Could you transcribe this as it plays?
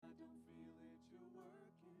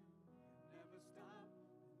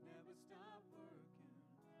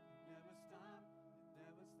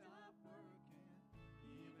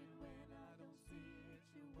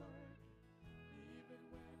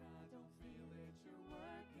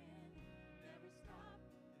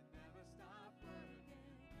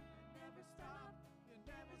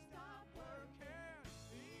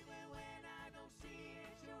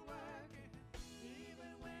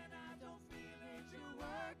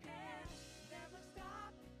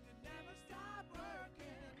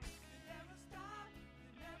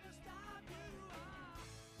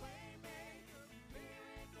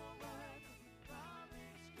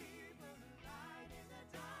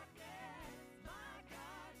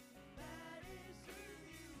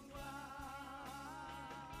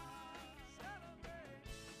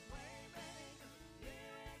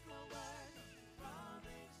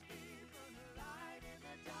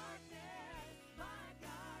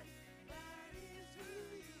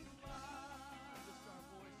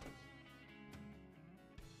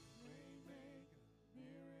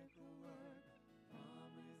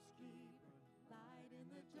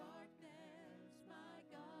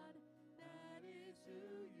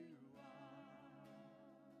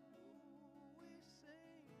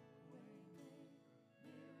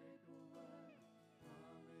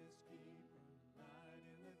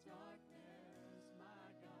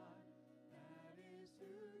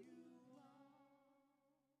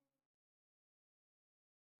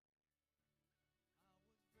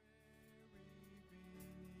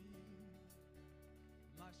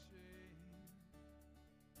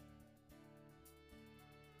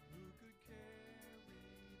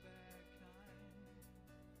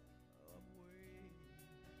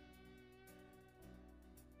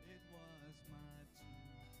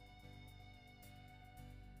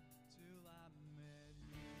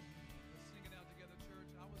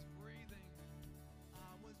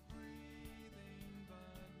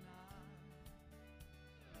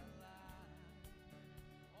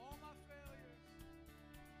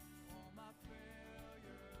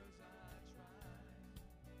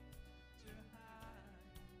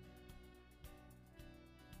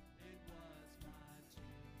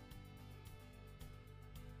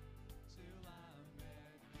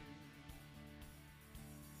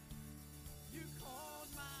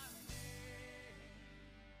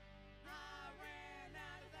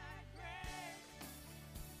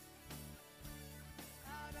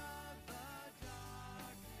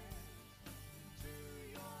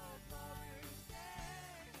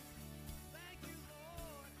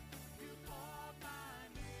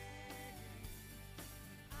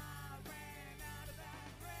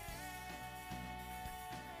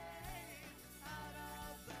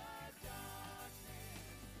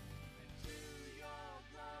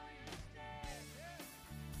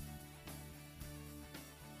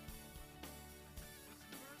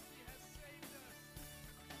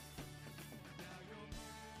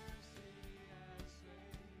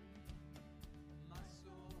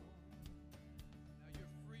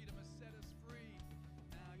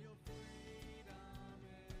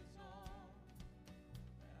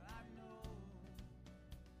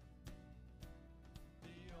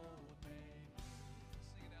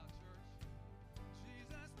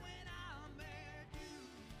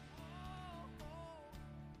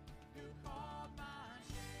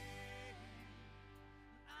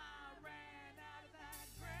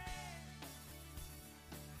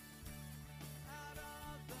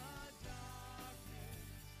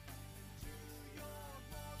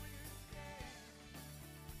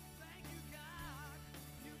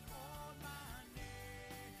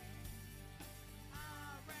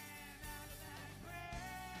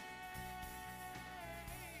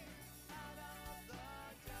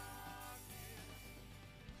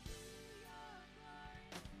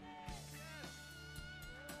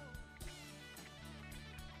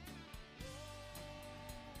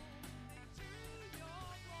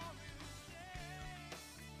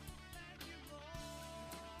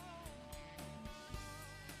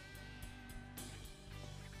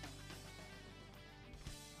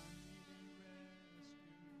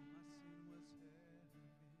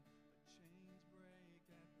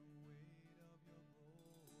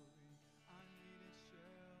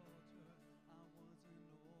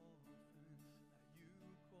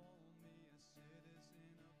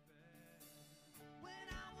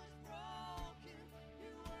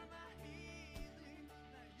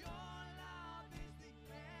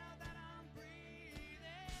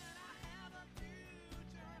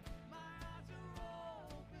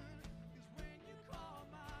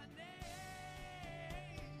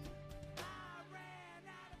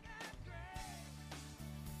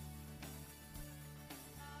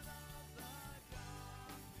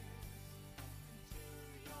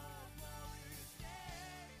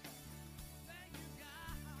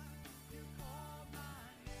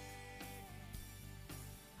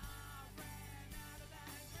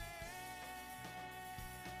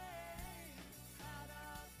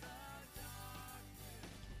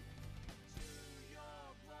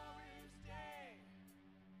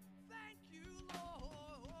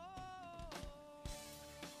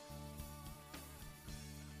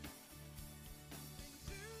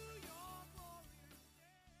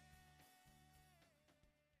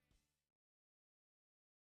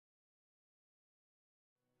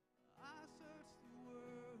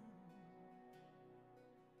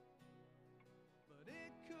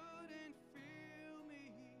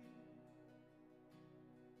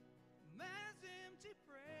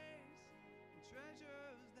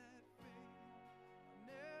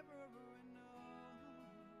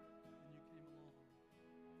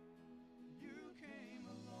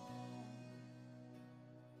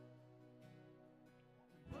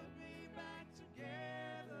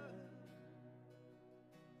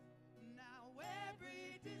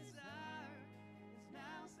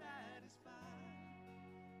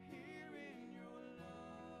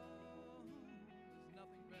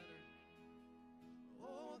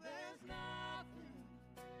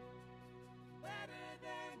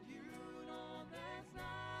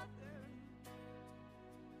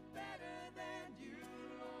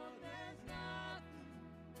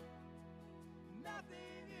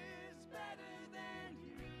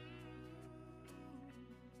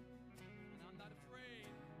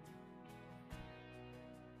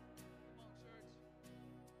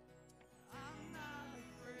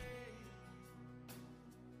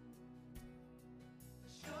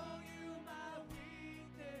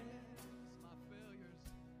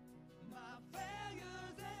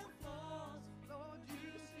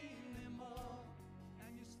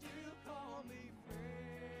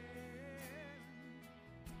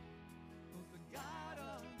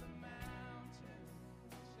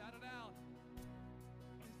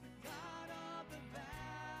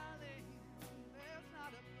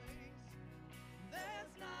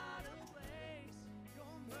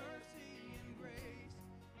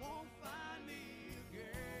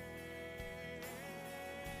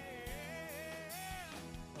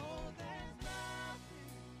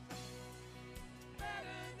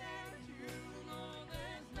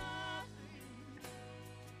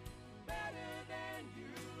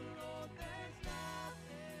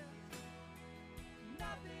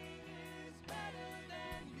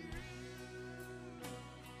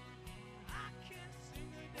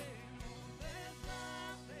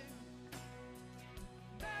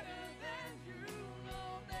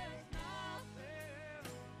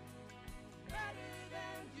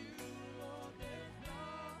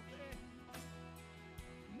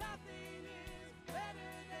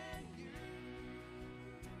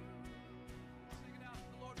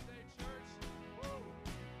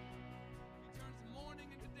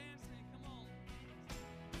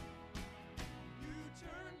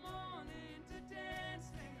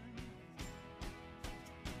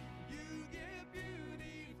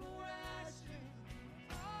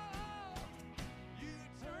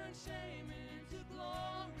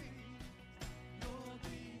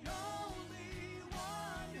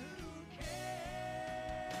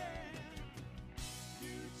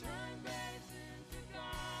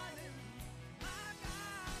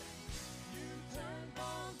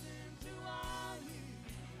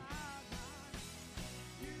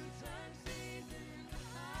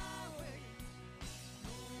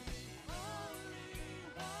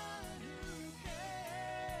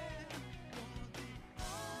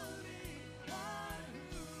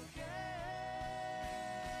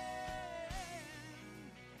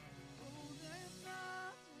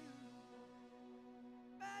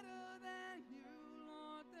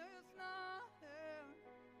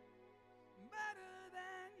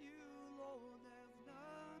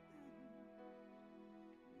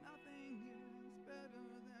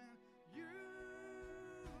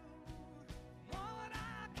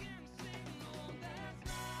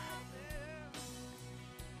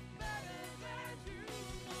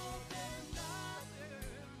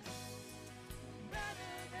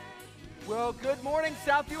Well, good morning,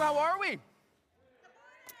 Southview. How are we?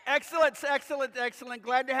 Excellent, excellent, excellent.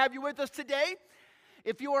 Glad to have you with us today.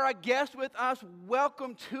 If you are a guest with us,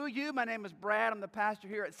 welcome to you. My name is Brad. I'm the pastor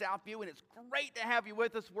here at Southview, and it's great to have you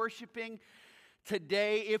with us worshiping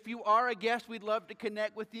today. If you are a guest, we'd love to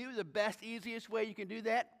connect with you. The best, easiest way you can do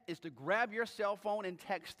that is to grab your cell phone and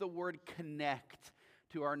text the word CONNECT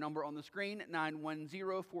to our number on the screen,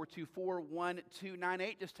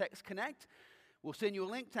 910-424-1298. Just text CONNECT. We'll send you a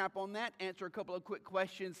link, tap on that, answer a couple of quick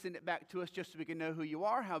questions, send it back to us just so we can know who you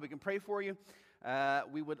are, how we can pray for you.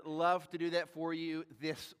 We would love to do that for you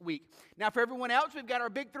this week. Now, for everyone else, we've got our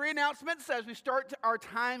big three announcements as we start our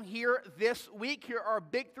time here this week. Here are our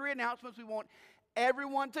big three announcements we want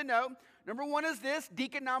everyone to know. Number one is this,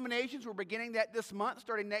 deacon nominations. We're beginning that this month.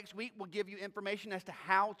 Starting next week, we'll give you information as to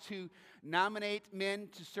how to nominate men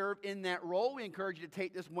to serve in that role. We encourage you to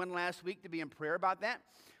take this one last week to be in prayer about that.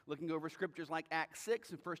 Looking over scriptures like Acts 6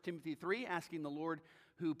 and 1 Timothy 3, asking the Lord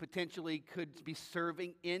who potentially could be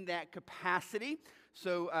serving in that capacity.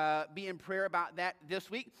 So be in prayer about that this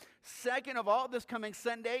week. Second of all, this coming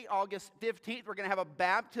Sunday, August 15th, we're going to have a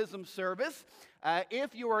baptism service.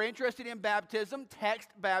 If you are interested in baptism, text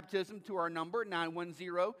baptism to our number,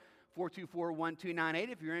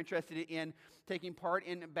 910-424-1298. If you're interested in taking part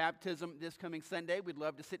in baptism this coming Sunday, we'd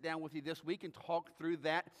love to sit down with you this week and talk through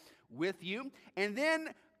that with you. And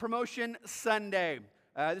then Promotion Sunday.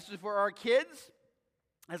 This is for our kids.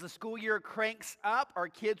 As the school year cranks up, our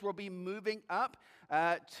kids will be moving up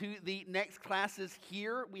to the next classes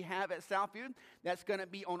here we have at Southview. That's going to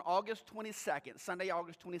be on August 22nd. Sunday,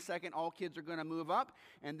 August 22nd, all kids are going to move up.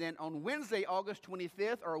 And then on Wednesday, August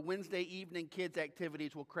 25th, our Wednesday evening kids'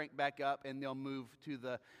 activities will crank back up, and they'll move to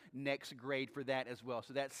the next grade for that as well.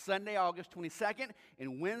 So that's Sunday, August 22nd,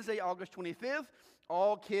 and Wednesday, August 25th,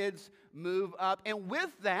 all kids move up. And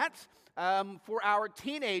with that, for our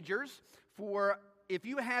teenagers, if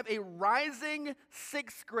you have a rising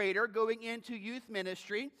sixth grader going into youth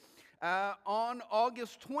ministry, on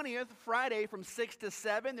August 20th, Friday from 6 to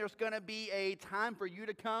 7, there's going to be a time for you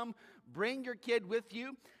to come. Bring your kid with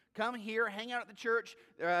you. Come here, hang out at the church.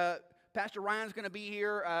 Pastor Ryan's going to be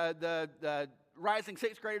here. The rising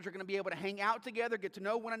sixth graders are going to be able to hang out together, get to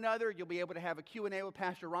know one another. You'll be able to have a Q&A with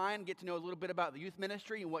Pastor Ryan, get to know a little bit about the youth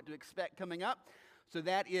ministry and what to expect coming up. So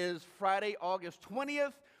that is Friday, August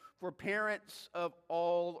 20th. For parents of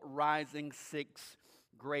all rising sixth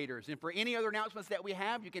graders. And for any other announcements that we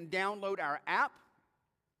have, you can download our app,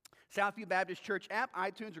 Southview Baptist Church app,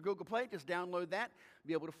 iTunes or Google Play. Just download that.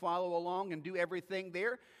 Be able to follow along and do everything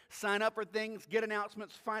there. Sign up for things, get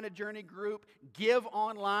announcements, find a journey group, give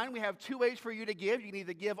online. We have two ways for you to give. You can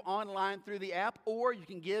either give online through the app, or you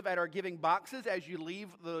can give at our giving boxes as you leave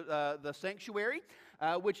the sanctuary,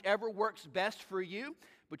 whichever works best for you.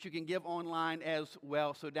 But you can give online as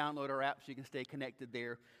well, so download our app so you can stay connected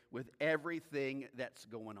there with everything that's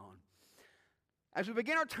going on. As we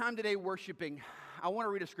begin our time today worshiping, I want to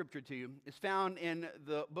read a scripture to you. It's found in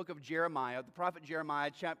the book of Jeremiah, the prophet Jeremiah,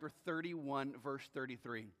 chapter 31, verse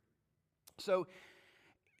 33. So,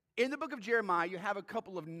 in the book of Jeremiah, you have a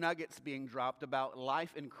couple of nuggets being dropped about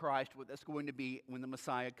life in Christ, what that's going to be when the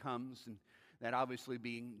Messiah comes, and that obviously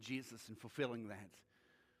being Jesus and fulfilling that.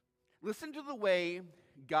 Listen to the way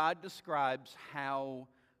God describes how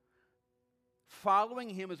following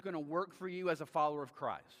Him is going to work for you as a follower of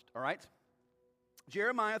Christ, all right?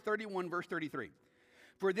 Jeremiah 31, verse 33.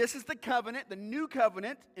 For this is the covenant, the new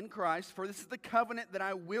covenant in Christ, for this is the covenant that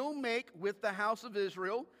I will make with the house of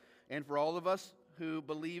Israel, and for all of us who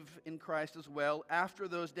believe in Christ as well, after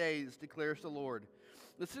those days, declares the Lord.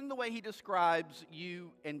 Listen to the way He describes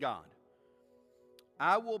you and God.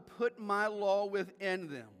 I will put my law within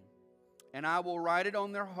them, and I will write it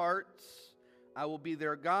on their hearts. I will be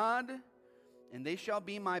their God, and they shall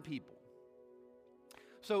be my people.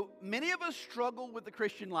 So many of us struggle with the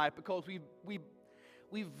Christian life because we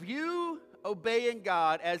view obeying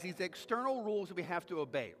God as these external rules that we have to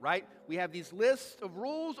obey, right? We have these lists of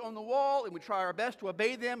rules on the wall, and we try our best to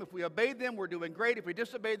obey them. If we obey them, we're doing great. If we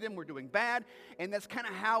disobey them, we're doing bad. And that's kind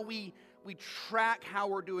of how we track how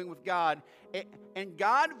we're doing with God. And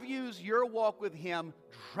God views your walk with Him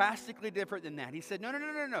drastically different than that. He said, no.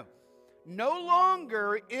 No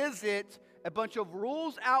longer is it a bunch of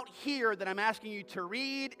rules out here that I'm asking you to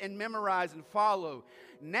read and memorize and follow.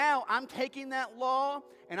 Now I'm taking that law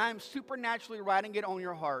and I'm supernaturally writing it on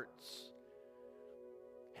your hearts.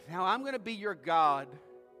 And now I'm going to be your God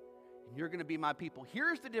and you're going to be my people.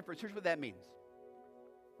 Here's the difference. Here's what that means.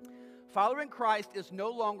 Following Christ is no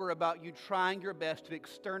longer about you trying your best to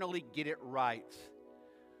externally get it right.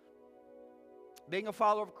 Being a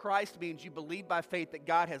follower of Christ means you believe by faith that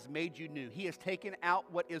God has made you new. He has taken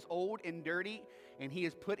out what is old and dirty, and He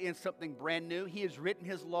has put in something brand new. He has written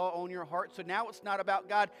His law on your heart. So now it's not about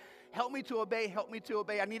God, help me to obey, help me to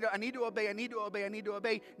obey. I need to obey, I need to obey, I need to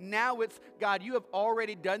obey. Now it's, God, you have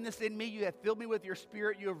already done this in me. You have filled me with your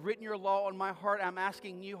Spirit. You have written your law on my heart. I'm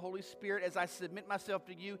asking you, Holy Spirit, as I submit myself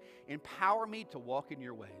to you, empower me to walk in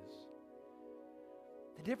your ways.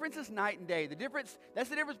 The difference is night and day. That's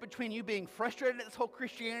the difference between you being frustrated at this whole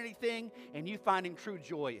Christianity thing and you finding true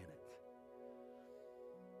joy in it.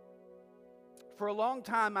 For a long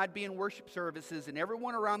time, I'd be in worship services and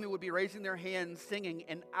everyone around me would be raising their hands, singing.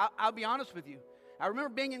 And I'll be honest with you. I remember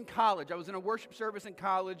being in college. I was in a worship service in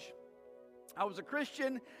college. I was a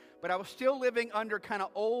Christian, but I was still living under kind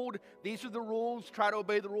of old, these are the rules, try to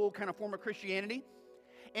obey the rule kind of form of Christianity.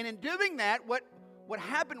 And in doing that, what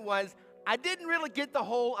happened was, I didn't really get the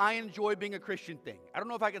whole I enjoy being a Christian thing. I don't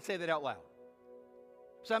know if I can say that out loud.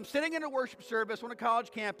 So I'm sitting in a worship service on a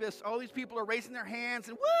college campus. All these people are raising their hands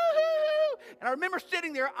and woo-hoo! And I remember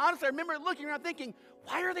sitting there. Honestly, I remember looking around thinking,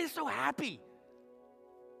 why are they so happy?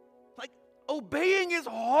 Like, obeying is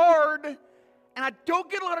hard, and I don't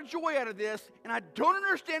get a lot of joy out of this, and I don't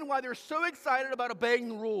understand why they're so excited about obeying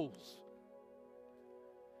the rules.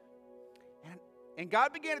 And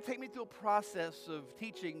God began to take me through a process of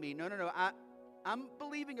teaching me, no, I'm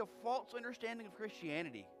believing a false understanding of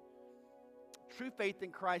Christianity. True faith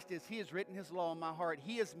in Christ is He has written His law in my heart.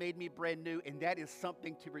 He has made me brand new, and that is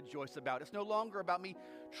something to rejoice about. It's no longer about me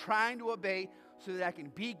trying to obey so that I can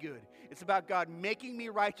be good. It's about God making me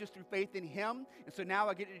righteous through faith in Him, and so now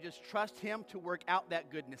I get to just trust Him to work out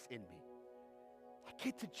that goodness in me. I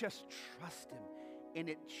get to just trust Him, and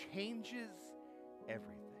it changes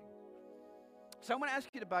everything. So I want to ask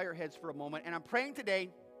you to bow your heads for a moment, and I'm praying today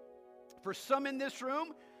for some in this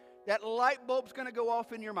room that light bulb's going to go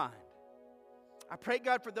off in your mind. I pray,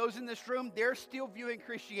 God, for those in this room, they're still viewing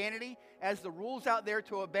Christianity as the rules out there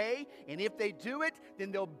to obey, and if they do it,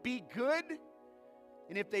 then they'll be good,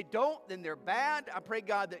 and if they don't, then they're bad. I pray,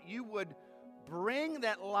 God, that you would bring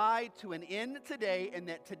that lie to an end today, and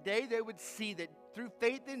that today they would see that through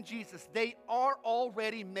faith in Jesus, they are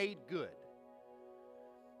already made good.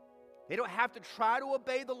 They don't have to try to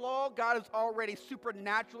obey the law. God has already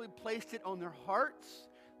supernaturally placed it on their hearts.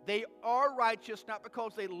 They are righteous, not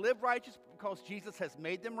because they live righteous, but because Jesus has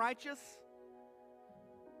made them righteous.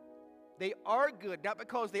 They are good, not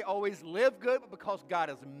because they always live good, but because God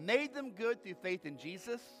has made them good through faith in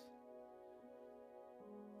Jesus.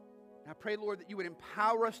 And I pray, Lord, that you would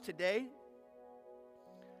empower us today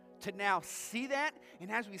to now see that.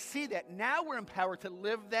 And as we see that, now we're empowered to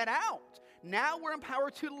live that out. Now we're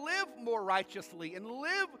empowered to live more righteously and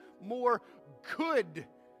live more good.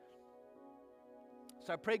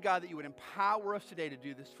 So I pray, God, that you would empower us today to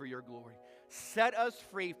do this for your glory. Set us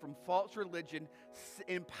free from false religion.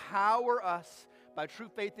 Empower us by true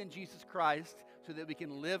faith in Jesus Christ so that we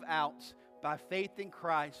can live out by faith in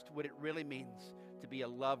Christ what it really means to be a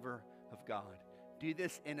lover of God. Do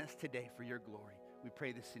this in us today for your glory. We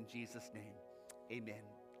pray this in Jesus' name. Amen.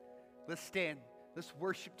 Let's stand. Let's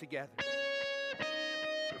worship together.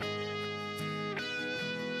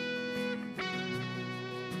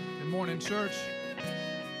 Good morning, church.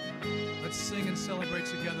 Let's sing and celebrate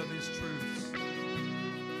together these truths.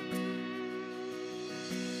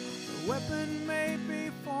 The weapon may be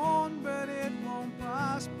formed, but it won't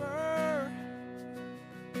prosper.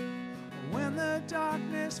 When the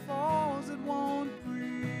darkness falls, it won't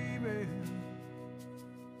prevail.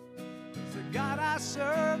 The God I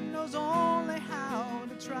serve knows only how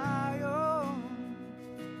to triumph.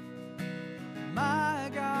 My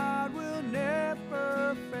God will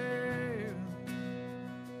never fail.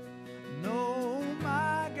 No,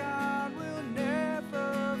 my God will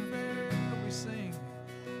never fail. We sing,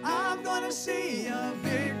 I'm gonna see a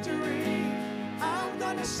victory. I'm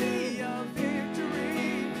gonna see a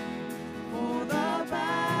victory. For the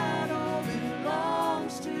battle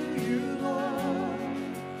belongs to you, Lord.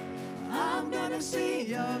 I'm gonna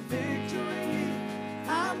see a victory.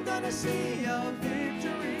 I'm gonna see a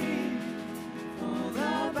victory. For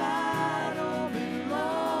the battle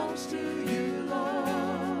belongs to you,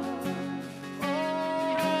 Lord.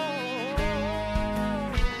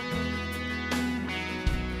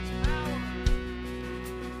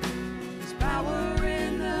 There's power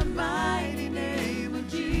in the mighty name of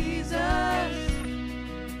Jesus.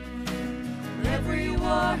 For every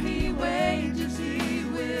war he wages, he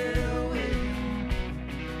will win.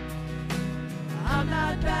 I'm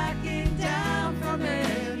not backing down from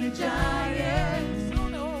any giants. No,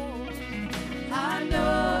 no.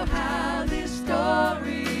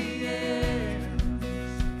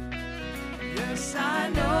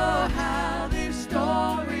 how this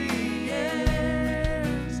story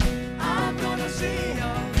ends. I'm gonna see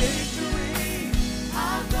a victory.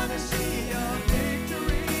 I'm gonna see a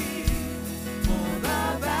victory. For the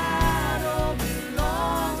battle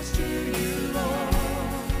belongs to you, Lord.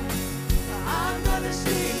 I'm gonna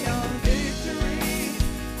see a victory.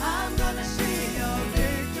 I'm gonna see a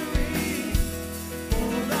victory.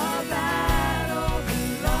 For the battle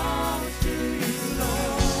belongs to you,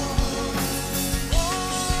 Lord.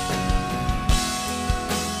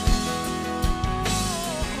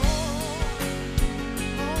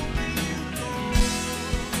 Only you, Lord.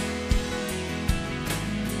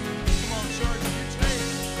 Come on, church,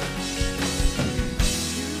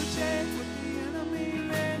 you take what the enemy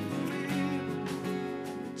meant for evil,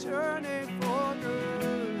 turn it for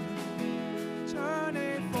good, turn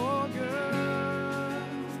it for good.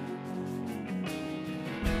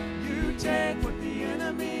 You take what the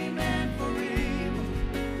enemy meant for evil,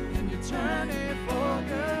 and you turn it for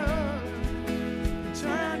good,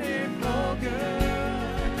 turn it for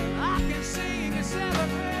good. I can sing and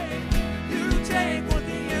celebrate. You take what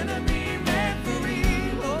the enemy meant for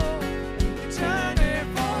evil, you turn it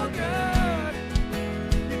for good,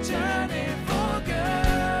 you turn it for good.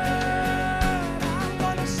 I'm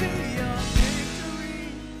gonna see a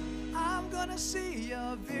victory. I'm gonna see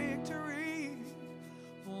a victory.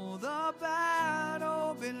 For the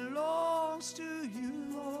battle belongs to you,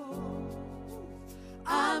 Lord.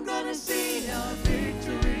 I'm gonna see a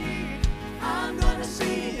victory. I'm gonna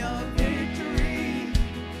see a victory.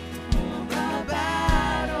 For the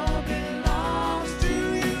battle belongs to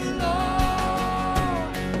you,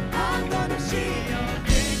 Lord. I'm gonna see a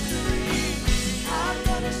victory. I'm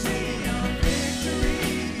gonna see a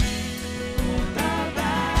victory. For the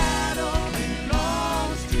battle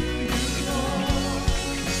belongs to you,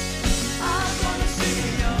 Lord. I'm gonna see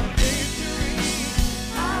a victory.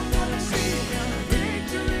 I'm gonna see a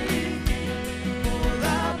victory. For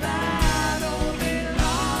the battle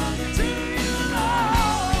belongs to you,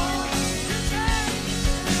 Lord.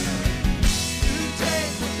 You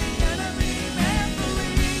take what the enemy meant for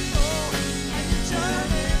evil, and you turn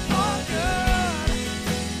it for good.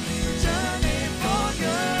 You turn it for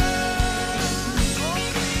good.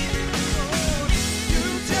 You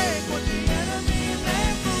take what the enemy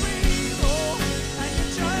meant for evil, and you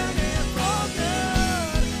turn it for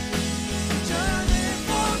good. You turn it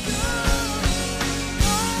for good.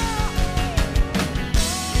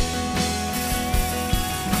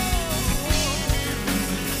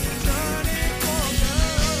 Turn it for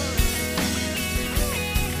good.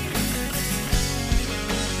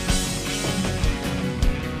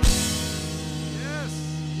 Yes.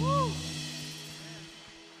 Woo.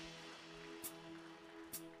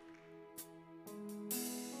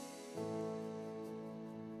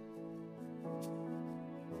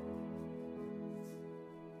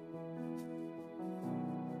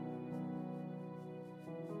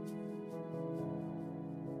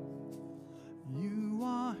 You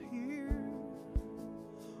are here,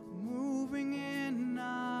 moving in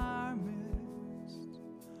our midst.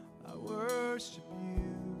 I worship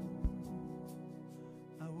you.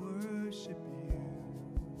 I worship you.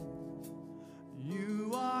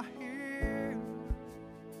 You are here,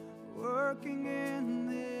 working in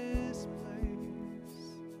this place.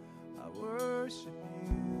 I worship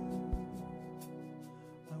you.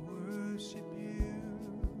 I worship you.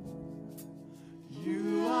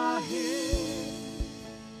 You are here,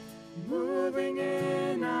 moving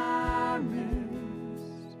in our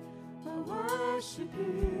midst. I worship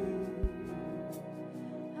you.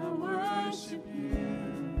 I worship you.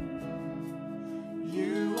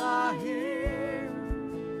 You are here,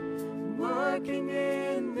 working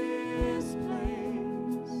in this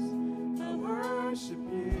place. I worship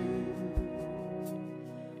you.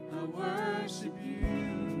 I worship you.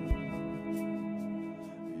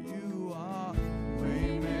 You are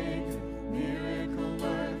waymaker, miracle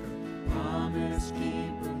worker, promise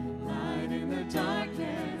keeper, light in the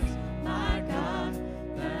darkness. My God,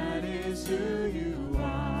 that is who you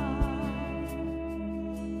are.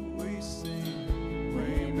 We sing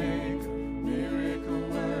waymaker, miracle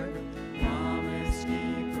worker, promise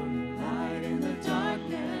keeper, light in the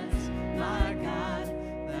darkness. My God,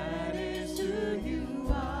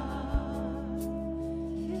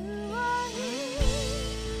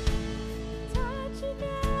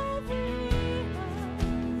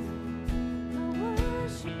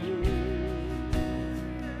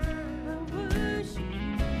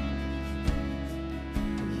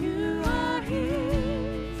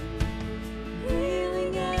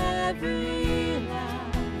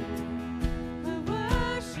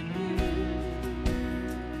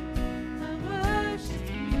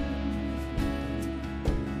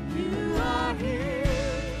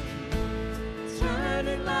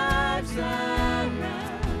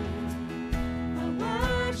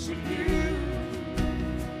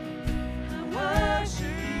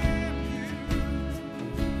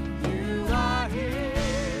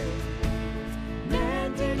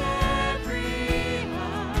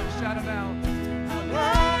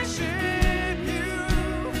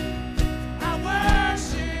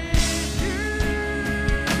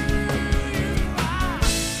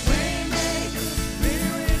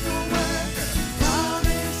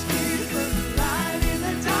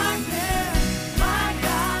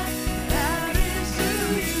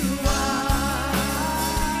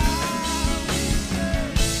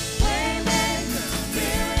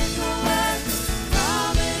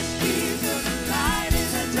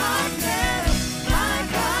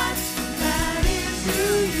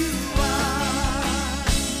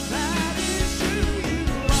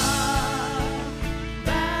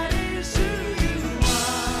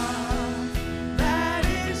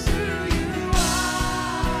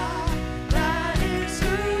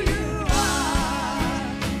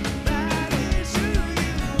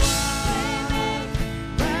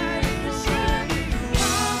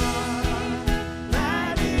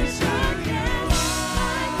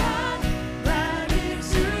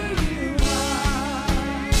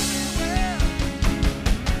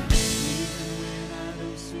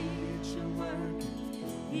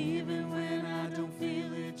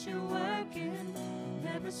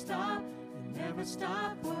 never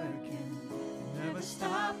stop working. You never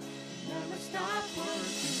stop working.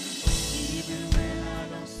 Even when I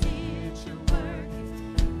don't see it, you're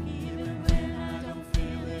working. Even when I don't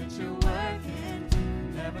feel it, you're working.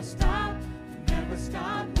 You never stop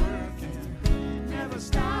working. You never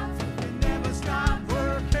stop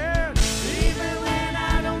working. Even when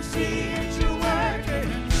I don't see it, you're working.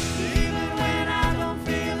 Even when I don't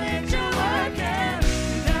feel it, you're working.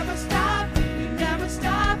 You never stop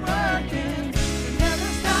working. You never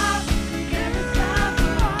stop.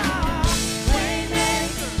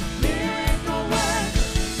 Waymaker, miracle worker,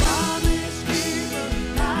 promise keeper,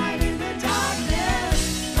 light in the darkness.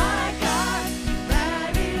 My God,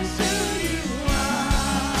 that is who you are.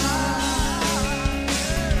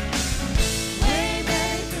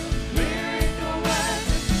 Waymaker, miracle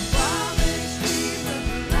worker, promise keeper,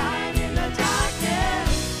 light in the darkness.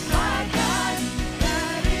 My God,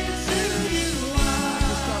 that is who you are.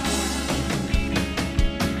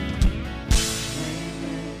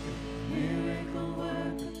 Miracle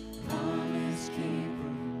worker, promise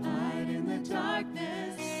keeper, light in the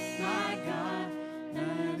darkness. My God,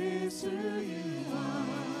 that is who you are.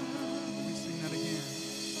 We sing that again.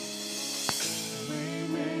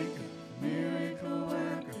 Waymaker, miracle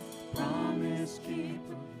worker, promise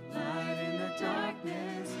keeper, light in the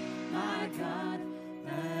darkness. My God,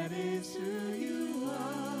 that is who you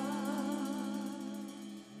are.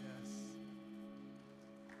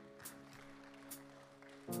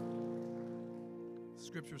 Yes.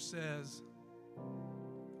 Scripture says,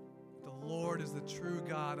 the Lord is the true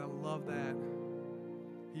God. I love that.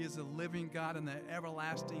 He is the living God and the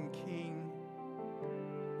everlasting King.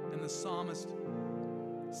 And the psalmist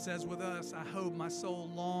says with us, I hope my soul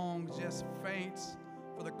longs, just faints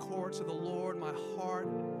for the courts of the Lord. My heart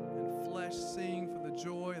and flesh sing for the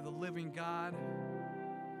joy of the living God.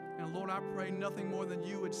 And Lord, I pray nothing more than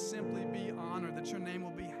you would simply be honored, that your name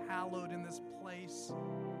will be hallowed in this place.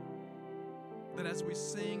 That as we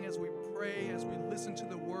sing, as we pray, as we listen to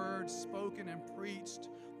the words spoken and preached,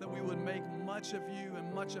 that we would make much of you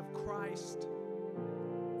and much of Christ.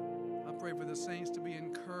 I pray for the saints to be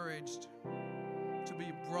encouraged, to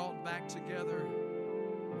be brought back together.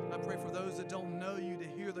 I pray for those that don't know you to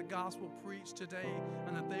hear the gospel preached today,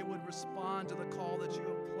 and that they would respond to the call that you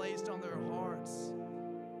have placed on their hearts.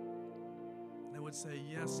 They would say,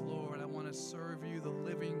 yes, Lord, I want to serve you, the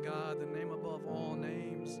living God, the name above all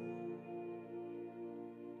names.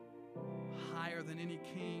 Higher than any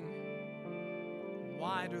king,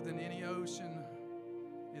 wider than any ocean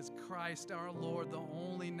is Christ our Lord, the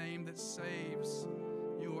only name that saves.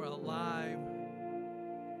 You are alive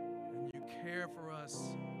and you care for us.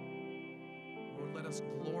 Lord, let us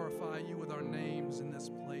glorify you with our names in this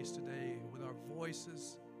place today, with our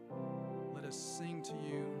voices. Let us sing to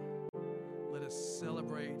you. Let us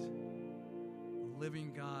celebrate the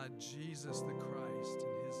living God, Jesus the Christ.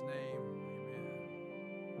 In his name,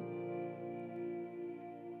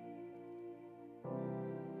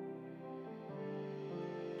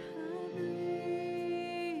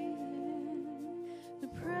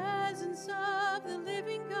 of the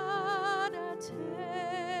living God, I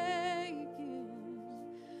take in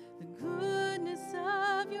the goodness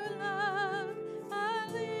of your love. I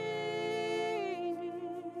lean in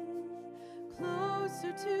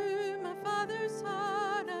closer to my Father's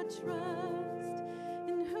heart. I trust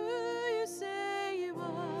in who you say you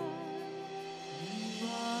are. You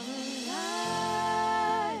are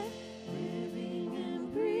alive, living and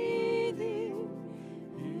breathing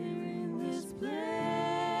here in this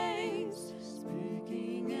place.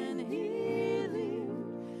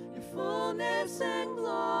 Fullness and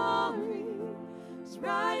glory is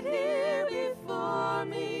right here before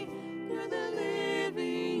me. You're the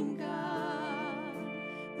living God,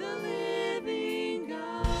 the living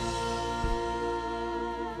God.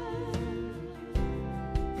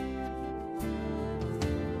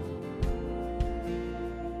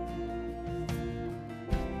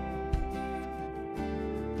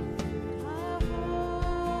 I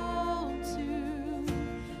hold to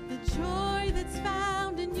the joy that's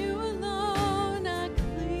found in you alone. I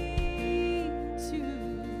cling to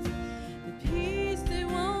the peace that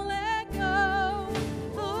won't let go.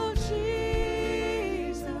 Oh, Jesus.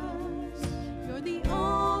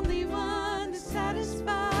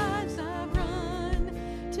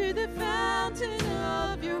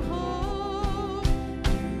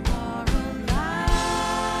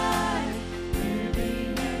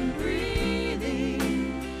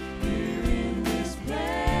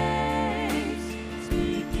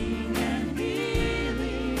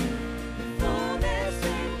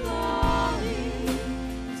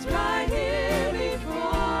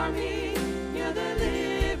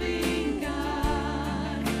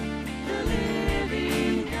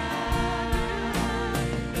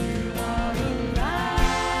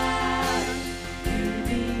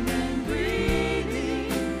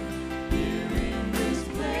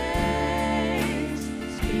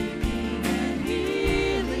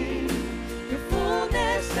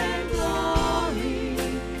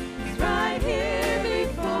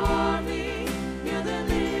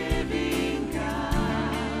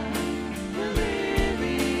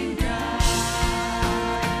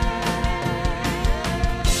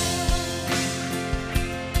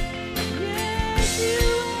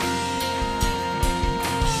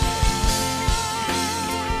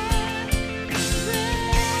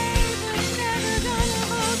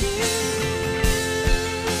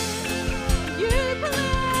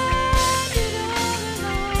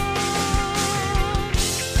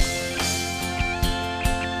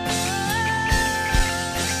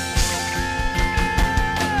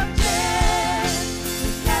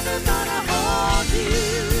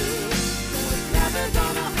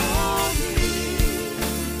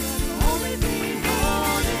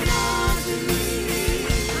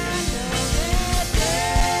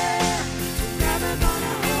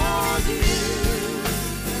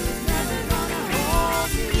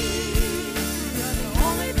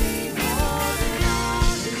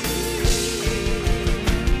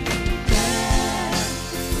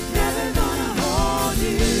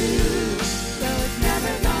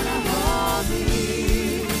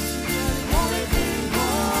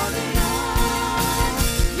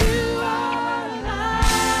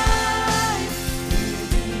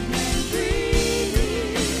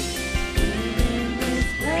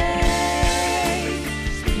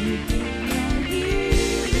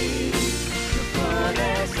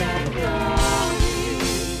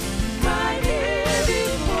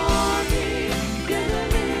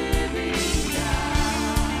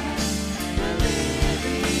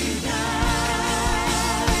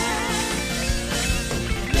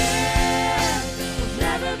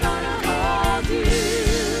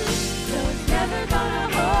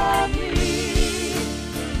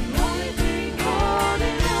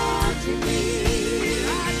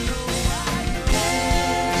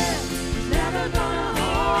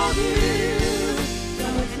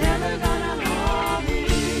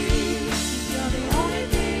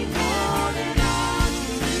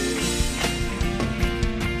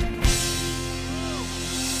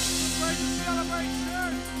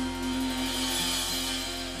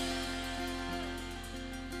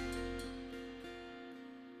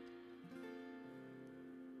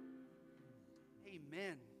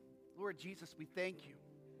 Amen. Lord Jesus, we thank you.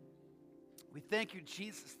 We thank you,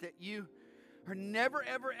 Jesus, that you are never,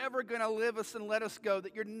 ever, ever going to leave us and let us go,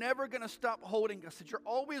 that you're never going to stop holding us, that you're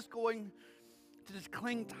always going to just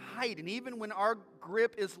cling tight. And even when our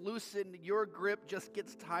grip is loosened, your grip just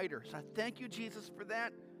gets tighter. So I thank you, Jesus, for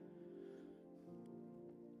that.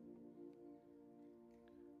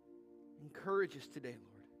 Encourage us today, Lord.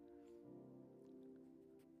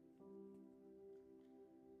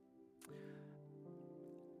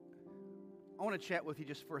 I want to chat with you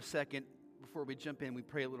just for a second before we jump in. We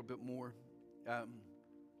pray a little bit more. I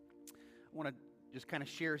want to just kind of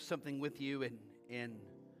share something with you and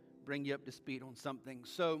bring you up to speed on something.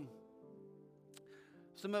 So,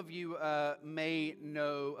 some of you may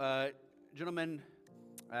know a gentleman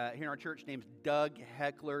here in our church named Doug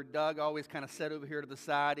Heckler. Doug always kind of sat over here to the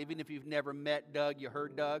side. Even if you've never met Doug, you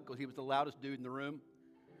heard Doug because he was the loudest dude in the room.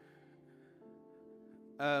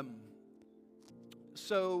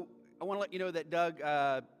 So, I want to let you know that Doug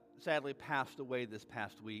sadly passed away this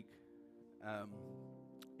past week.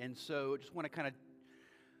 And so I just want to kind of,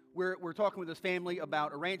 we're talking with his family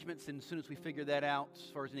about arrangements, and as soon as we figure that out, as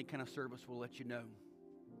far as any kind of service, we'll let you know.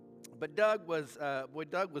 But Doug was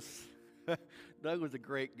Doug was a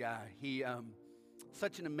great guy. He,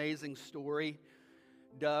 such an amazing story.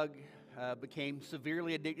 Doug became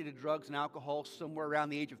severely addicted to drugs and alcohol somewhere around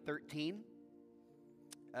the age of 13.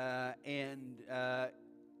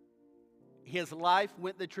 His life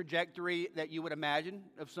went the trajectory that you would imagine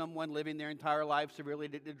of someone living their entire life severely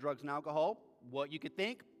addicted to drugs and alcohol. What you could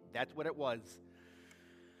think, that's what it was.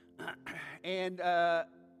 And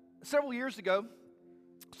several years ago,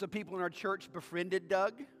 some people in our church befriended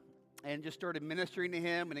Doug and just started ministering to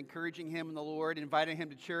him and encouraging him in the Lord, inviting him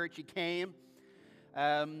to church. He came.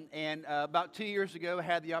 About 2 years ago, I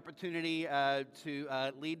had the opportunity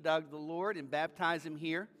to lead Doug to the Lord and baptize him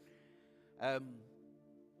here.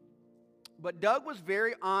 But Doug was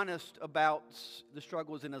very honest about the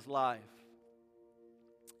struggles in his life.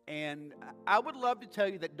 And I would love to tell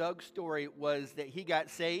you that Doug's story was that he got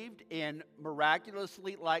saved, and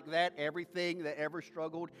miraculously like that, everything that ever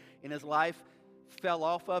struggled in his life fell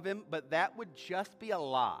off of him, but that would just be a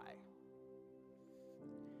lie.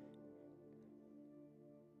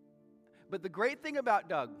 But the great thing about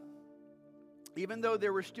Doug, even though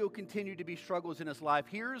there were still continued to be struggles in his life,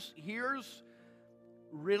 here's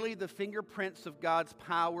really the fingerprints of God's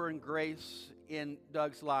power and grace in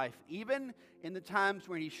Doug's life. Even in the times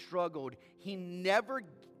when he struggled, he never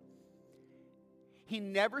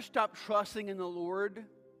stopped trusting in the Lord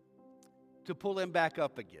to pull him back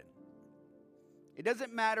up again. It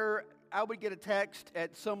doesn't matter. I would get a text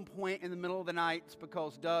at some point in the middle of the night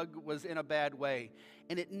because Doug was in a bad way.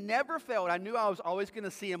 And it never failed. I knew I was always going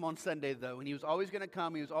to see him on Sunday, though. And he was always going to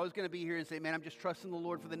come. He was always going to be here and say, man, I'm just trusting the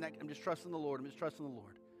Lord for the next. I'm just trusting the Lord. I'm just trusting the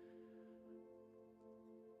Lord.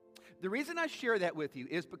 The reason I share that with you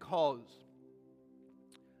is because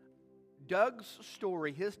Doug's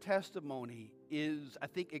story, his testimony, is, I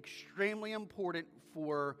think, extremely important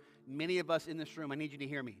for many of us in this room. I need you to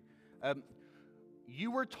hear me.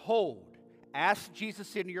 You were told, ask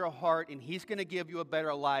Jesus into your heart and he's going to give you a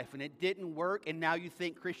better life. And it didn't work, and now you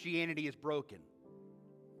think Christianity is broken.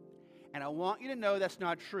 And I want you to know that's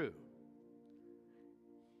not true.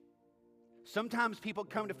 Sometimes people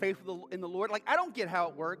come to faith in the Lord. Like, I don't get how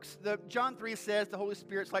it works. John 3 says the Holy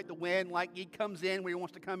Spirit's like the wind. Like, he comes in when he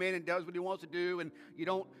wants to come in and does what he wants to do, and you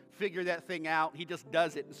don't figure that thing out. He just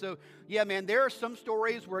does it. And so, yeah, man, there are some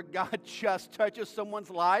stories where God just touches someone's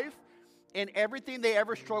life, and everything they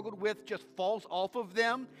ever struggled with just falls off of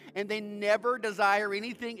them, and they never desire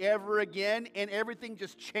anything ever again, and everything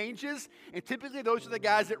just changes. And typically those are the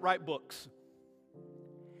guys that write books.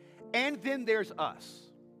 And then there's us,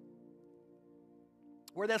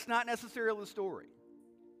 where that's not necessarily the story.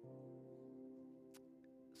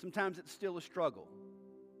 Sometimes it's still a struggle.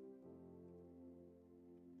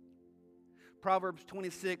 Proverbs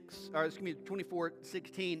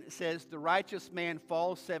 24:16 says, the righteous man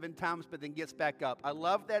falls 7 times but then gets back up. I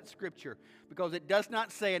love that scripture because it does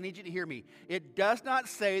not say, I need you to hear me, it does not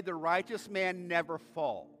say the righteous man never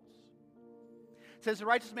falls. It says the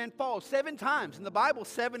righteous man falls 7 times. In the Bible,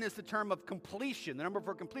 7 is the term of completion, the number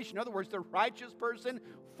for completion. In other words, the righteous person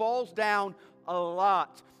falls down a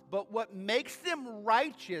lot. But what makes them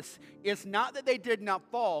righteous is not that they did not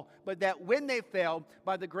fall, but that when they fell,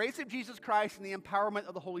 by the grace of Jesus Christ and the empowerment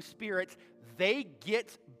of the Holy Spirit, they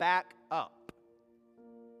get back up.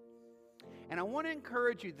 And I want to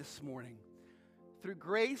encourage you this morning, through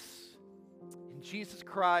grace in Jesus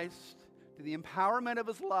Christ, through the empowerment of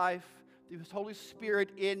his life, through his Holy Spirit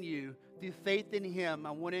in you, through faith in him,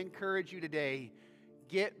 I want to encourage you today,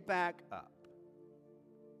 get back up.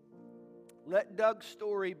 Let Doug's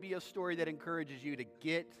story be a story that encourages you to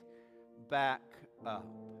get back up.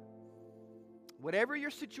 Whatever your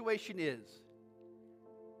situation is,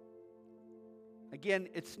 again,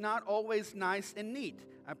 it's not always nice and neat.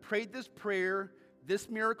 I prayed this prayer, this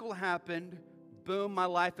miracle happened, boom, my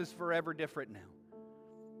life is forever different now.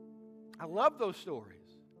 I love those stories.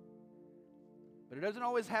 But it doesn't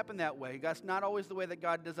always happen that way. That's not always the way that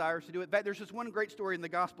God desires to do it. In fact, there's just one great story in the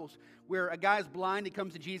Gospels where a guy is blind, he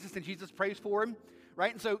comes to Jesus, and Jesus prays for him,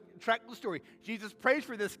 right? And so, track the story. Jesus prays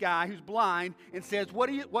for this guy who's blind and says,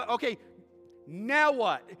 okay, now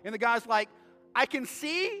what? And the guy's like, I can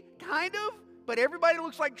see, kind of, but everybody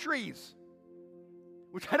looks like trees.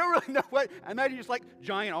 Which I don't really know what, I imagine just like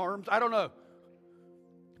giant arms, I don't know.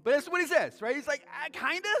 But that's what he says, right? He's like,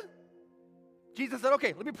 kind of? Jesus said,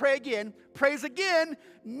 okay, let me pray again. Prays again.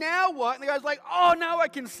 Now what? And the guy's like, oh, now I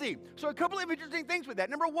can see. So a couple of interesting things with that.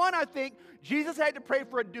 Number one, I think Jesus had to pray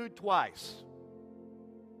for a dude twice.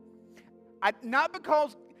 Not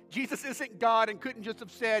because Jesus isn't God and couldn't just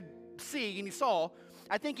have said, see, and he saw.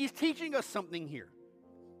 I think he's teaching us something here.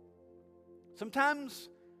 Sometimes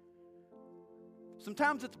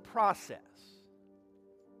it's a process.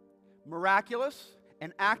 Miraculous,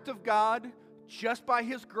 an act of God, just by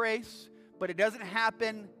his grace, but it doesn't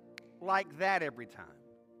happen like that every time.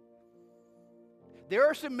 There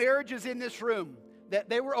are some marriages in this room that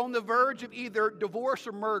they were on the verge of either divorce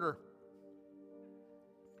or murder.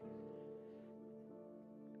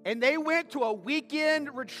 And they went to a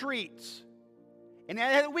weekend retreat. And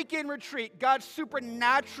at that weekend retreat, God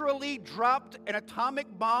supernaturally dropped an atomic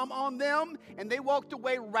bomb on them, and they walked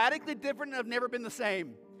away radically different and have never been the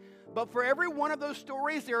same. But for every one of those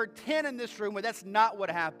stories, there are 10 in this room where that's not what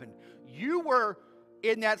happened. You were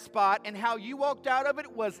in that spot, and how you walked out of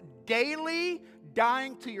it was daily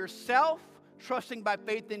dying to yourself, trusting by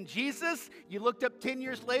faith in Jesus. You looked up 10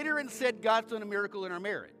 years later and said, God's done a miracle in our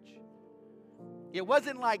marriage. It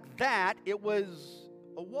wasn't like that. It was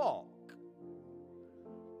a walk.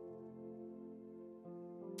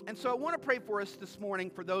 And so I want to pray for us this morning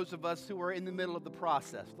for those of us who are in the middle of the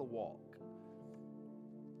process, the walk.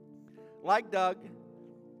 Like Doug,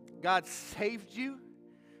 God saved you.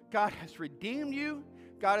 God has redeemed you.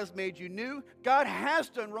 God has made you new. God has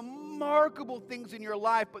done remarkable things in your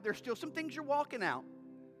life, but there's still some things you're walking out.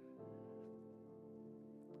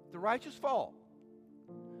 The righteous fall,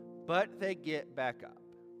 but they get back up.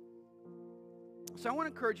 So I want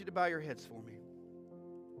to encourage you to bow your heads for me.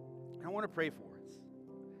 I want to pray for us.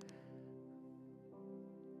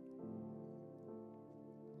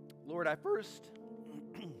 Lord, I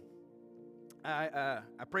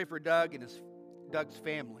pray for Doug and Doug's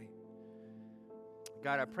family.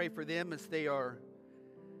 God, I pray for them as they are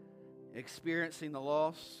experiencing the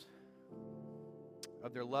loss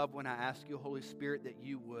of their loved one. I ask you, Holy Spirit, that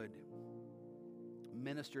you would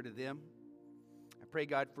minister to them. I pray,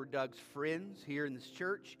 God, for Doug's friends here in this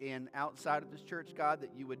church and outside of this church, God,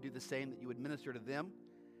 that you would do the same, that you would minister to them.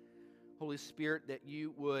 Holy Spirit, that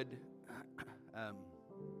you would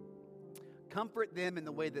comfort them in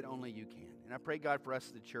the way that only you can. And I pray, God, for us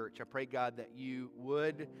as the church, I pray, God, that you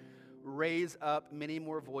would raise up many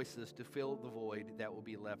more voices to fill the void that will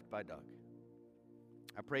be left by Doug.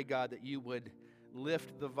 I pray, God, that you would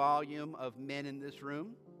lift the volume of men in this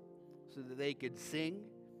room so that they could sing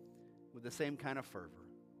with the same kind of fervor.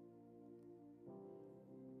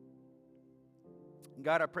 And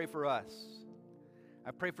God, I pray for us.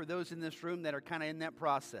 I pray for those in this room that are kind of in that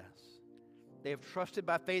process. They have trusted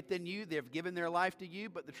by faith in you. They have given their life to you.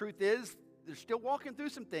 But the truth is, they're still walking through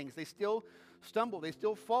some things. They still stumble. They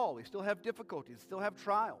still fall. They still have difficulties. They still have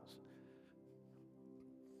trials.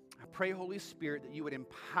 I pray, Holy Spirit, that you would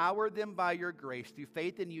empower them by your grace through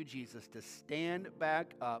faith in you, Jesus, to stand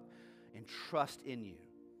back up and trust in you.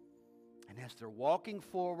 And as they're walking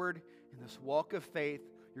forward in this walk of faith,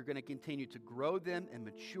 you're going to continue to grow them and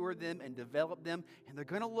mature them and develop them. And they're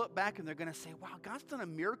going to look back and they're going to say, wow, God's done a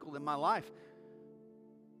miracle in my life.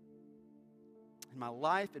 In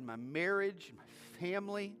my marriage, in my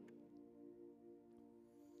family.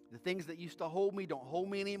 The things that used to hold me don't hold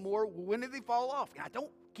me anymore. When did they fall off?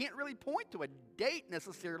 Can't really point to a date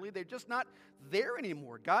necessarily. They're just not there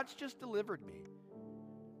anymore. God's just delivered me.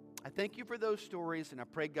 I thank you for those stories, and I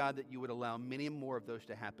pray, God, that you would allow many more of those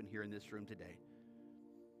to happen here in this room today.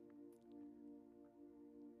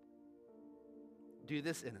 Do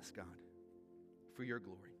this in us, God, for your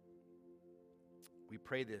glory. We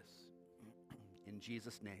pray this in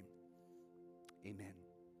Jesus' name. Amen.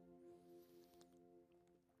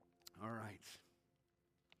 All right.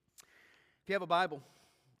 If you have a Bible,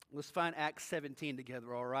 let's find Acts 17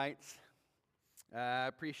 together, all right? I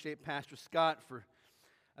appreciate Pastor Scott for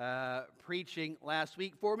preaching last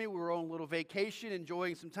week for me. We were on a little vacation,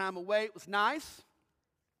 enjoying some time away. It was nice.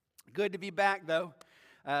 Good to be back, though.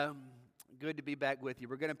 Good to be back with you.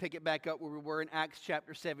 We're going to pick it back up where we were in Acts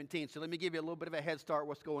chapter 17. So let me give you a little bit of a head start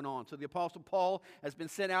what's going on. So the Apostle Paul has been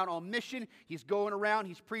sent out on mission. He's going around.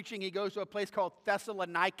 He's preaching. He goes to a place called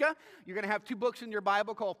Thessalonica. You're going to have two books in your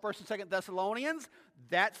Bible called 1st and 2nd Thessalonians.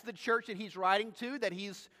 That's the church that he's writing to, that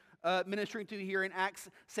he's ministering to here in Acts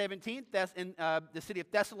 17, in the city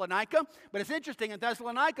of Thessalonica. But it's interesting, in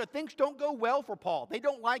Thessalonica, things don't go well for Paul. They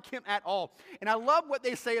don't like him at all. And I love what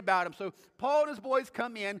they say about him. So Paul and his boys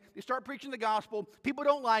come in, they start preaching the gospel, people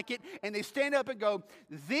don't like it, and they stand up and go,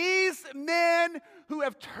 "These men who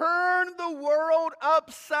have turned the world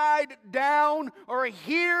upside down are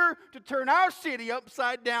here to turn our city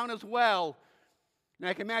upside down as well." And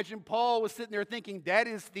I can imagine Paul was sitting there thinking, that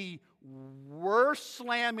is the worst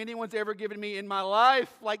slam anyone's ever given me in my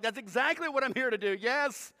life. Like, that's exactly what I'm here to do,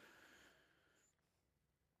 yes.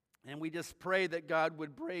 And we just pray that God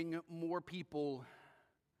would bring more people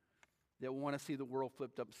that want to see the world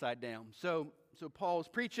flipped upside down. So Paul's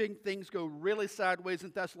preaching. Things go really sideways in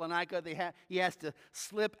Thessalonica. He has to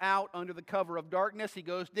slip out under the cover of darkness. He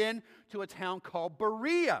goes then to a town called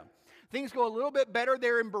Berea. Things go a little bit better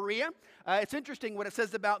there in Berea. It's interesting what it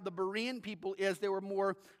says about the Berean people is they were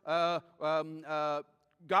more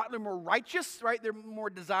godly, more righteous, right? They're more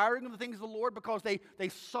desiring of the things of the Lord because they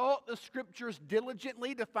sought the Scriptures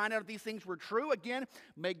diligently to find out if these things were true. Again,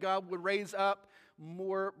 may God would raise up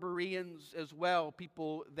more Bereans as well,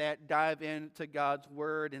 people that dive into God's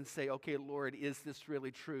Word and say, okay, Lord, is this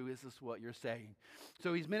really true? Is this what you're saying?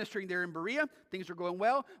 So he's ministering there in Berea. Things are going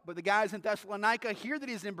well, but the guys in Thessalonica hear that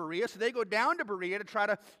he's in Berea, so they go down to Berea to try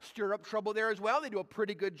to stir up trouble there as well. They do a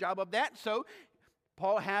pretty good job of that. So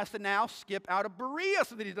Paul has to now skip out of Berea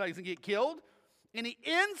so that he doesn't get killed, and he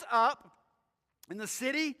ends up in the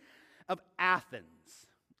city of Athens.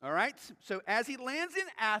 All right, so as he lands in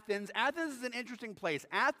Athens, Athens is an interesting place.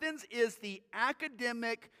 Athens is the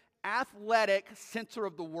academic, athletic center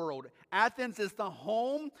of the world. Athens is the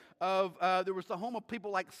home of, there was the home of people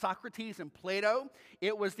like Socrates and Plato.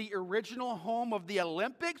 It was the original home of the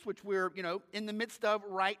Olympics, which we're, in the midst of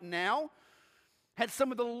right now. Had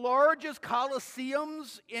some of the largest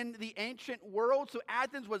coliseums in the ancient world. So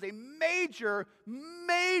Athens was a major,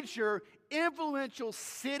 major influential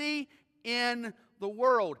city in the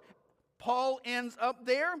world. Paul ends up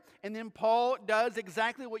there, and then Paul does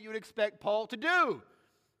exactly what you would expect Paul to do.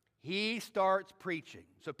 He starts preaching.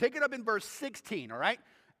 So pick it up in verse 16, all right?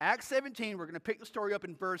 Acts 17, we're going to pick the story up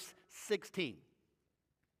in verse 16.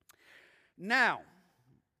 Now,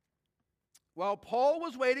 while Paul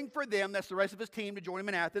was waiting for them, that's the rest of his team, to join him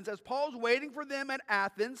in Athens, as Paul's waiting for them at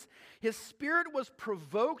Athens, his spirit was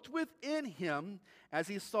provoked within him as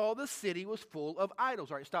he saw the city was full of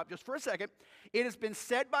idols. All right, stop just for a second. It has been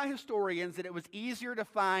said by historians that it was easier to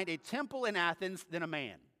find a temple in Athens than a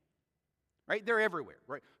man. Right? They're everywhere,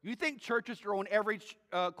 right? You think churches are on every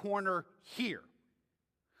corner here,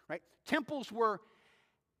 right? Temples were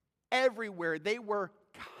everywhere. They were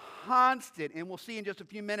constant, and we'll see in just a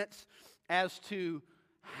few minutes as to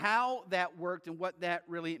how that worked and what that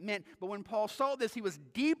really meant. But when Paul saw this, he was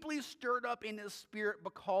deeply stirred up in his spirit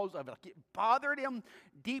because of it. It bothered him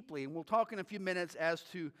deeply, and we'll talk in a few minutes as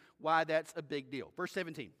to why that's a big deal. Verse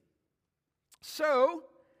 17. So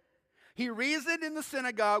he reasoned in the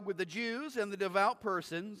synagogue with the Jews and the devout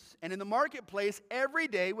persons, and in the marketplace every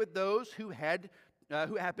day with those who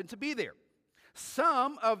happened to be there.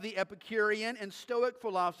 Some of the Epicurean and Stoic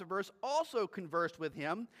philosophers also conversed with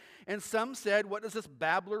him, and some said, "What does this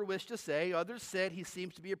babbler wish to say?" Others said, "He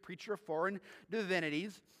seems to be a preacher of foreign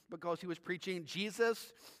divinities," because he was preaching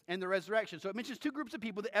Jesus and the resurrection. So it mentions two groups of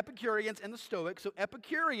people, the Epicureans and the Stoics. So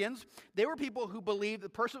Epicureans, they were people who believed the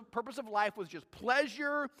purpose of life was just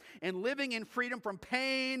pleasure and living in freedom from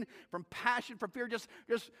pain, from passion, from fear. Just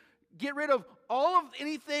get rid of all of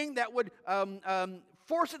anything that would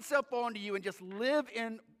force itself onto you and just live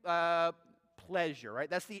in pleasure, right?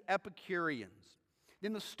 That's the Epicureans.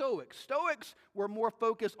 Then the Stoics. Stoics were more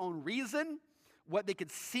focused on reason, what they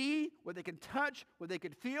could see, what they could touch, what they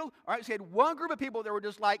could feel. All right, so you had one group of people that were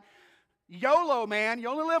just like, YOLO, man, you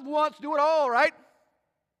only live once, do it all, right?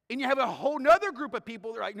 And you have a whole nother group of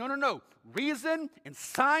people that are like, no, reason and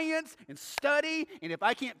science and study, and if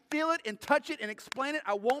I can't feel it and touch it and explain it,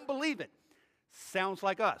 I won't believe it. Sounds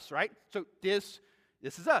like us, right? So this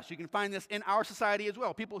is us. You can find this in our society as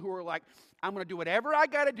well. People who are like, I'm going to do whatever I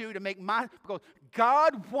got to do to make because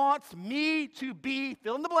God wants me to be,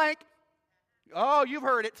 fill in the blank. Oh, you've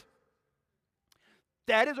heard it.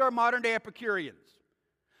 That is our modern day Epicureans.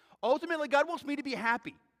 Ultimately, God wants me to be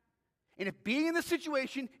happy. And if being in this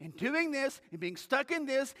situation and doing this and being stuck in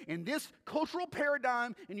this cultural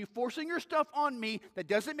paradigm and you forcing your stuff on me, that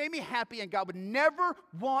doesn't make me happy, and God would never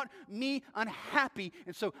want me unhappy.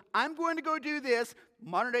 And so I'm going to go do this,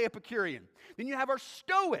 modern day Epicurean. Then you have our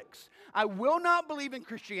Stoics. I will not believe in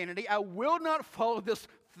Christianity. I will not follow this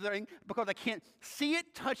thing because I can't see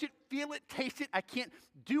it, touch it, feel it, taste it. I can't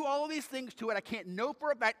do all of these things to it. I can't know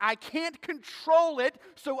for a fact. I can't control it,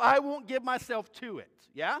 so I won't give myself to it.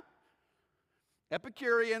 Yeah?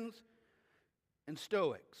 Epicureans and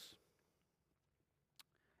Stoics.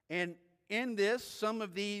 And in this, some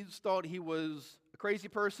of these thought he was a crazy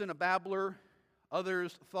person, a babbler.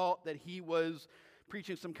 Others thought that he was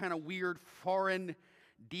preaching some kind of weird foreign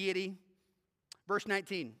deity. Verse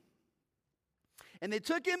 19. And they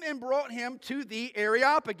took him and brought him to the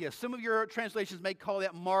Areopagus. Some of your translations may call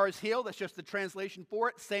that Mars Hill. That's just the translation for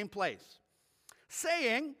it. Same place.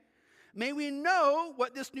 Saying, may we know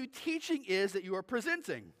what this new teaching is that you are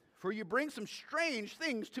presenting, for you bring some strange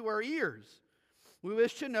things to our ears. We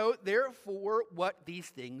wish to know, therefore, what these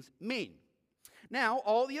things mean. Now,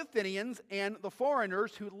 all the Athenians and the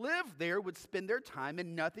foreigners who lived there would spend their time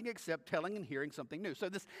in nothing except telling and hearing something new. So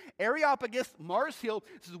this Areopagus, Mars Hill,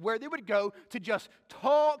 this is where they would go to just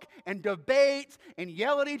talk and debate and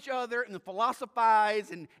yell at each other and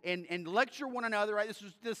philosophize and lecture one another. Right? This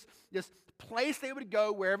was this place they would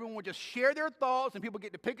go where everyone would just share their thoughts and people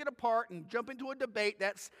get to pick it apart and jump into a debate.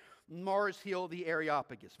 That's Mars Hill, the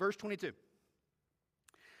Areopagus. Verse 22.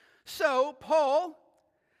 So Paul,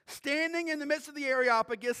 standing in the midst of the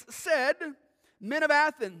Areopagus, said, men of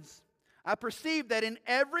Athens, I perceive that in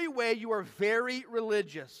every way you are very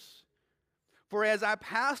religious. For as I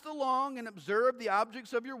passed along and observed the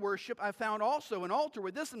objects of your worship, I found also an altar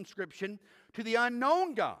with this inscription, to the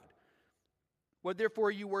unknown God. What therefore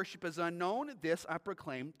you worship as unknown, this I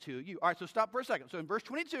proclaim to you. All right, so stop for a second. So in verse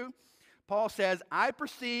 22, Paul says, I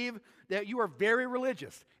perceive that you are very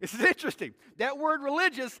religious. This is interesting. That word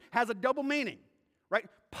religious has a double meaning, right?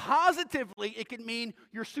 Positively, it can mean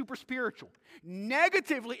you're super spiritual.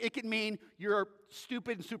 Negatively, it can mean you're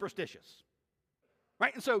stupid and superstitious,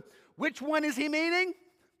 right? And so which one is he meaning?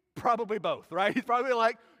 Probably both, right? He's probably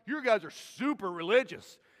like, you guys are super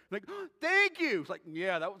religious. Like, oh, thank you. It's like,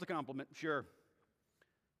 yeah, that was a compliment, sure.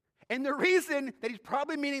 And the reason that he's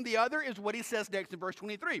probably meaning the other is what he says next in verse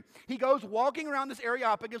 23. He goes walking around this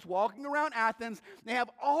Areopagus, walking around Athens. They have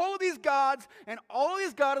all of these gods and all of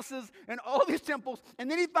these goddesses and all of these temples. And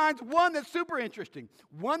then he finds one that's super interesting,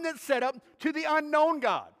 one that's set up to the unknown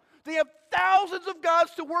God. They have thousands of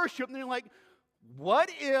gods to worship. And they're like, what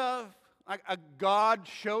if a God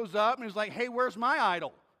shows up and is like, hey, where's my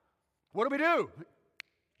idol? What do we do?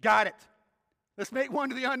 Got it. Let's make one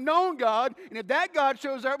to the unknown God, and if that God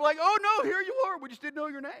shows up, we're like, oh no, here you are. We just didn't know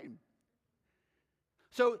your name.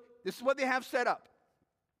 So this is what they have set up.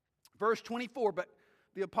 Verse 24, but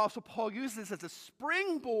the Apostle Paul uses this as a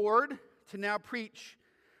springboard to now preach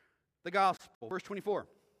the gospel. Verse 24.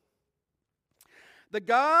 The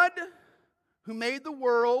God who made the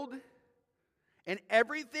world and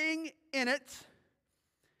everything in it,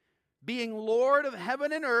 being Lord of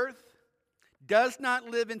heaven and earth, does not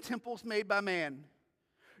live in temples made by man,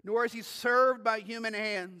 nor is he served by human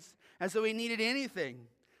hands as though he needed anything,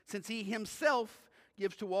 since he himself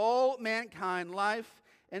gives to all mankind life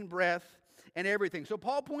and breath and everything. So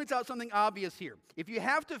Paul points out something obvious here. If you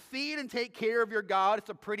have to feed and take care of your God,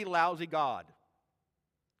 it's a pretty lousy God.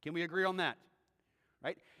 Can we agree on that?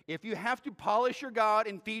 Right? If you have to polish your God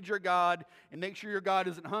and feed your God and make sure your God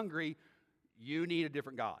isn't hungry, you need a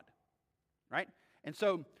different God. Right? And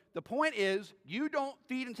so the point is, you don't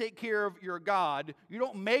feed and take care of your God. You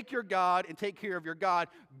don't make your God and take care of your God.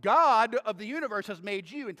 God of the universe has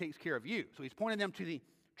made you and takes care of you. So he's pointing them to the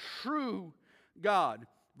true God.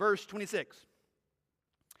 Verse 26.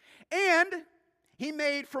 And he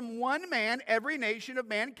made from one man every nation of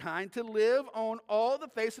mankind to live on all the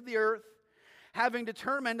face of the earth, having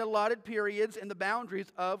determined allotted periods and the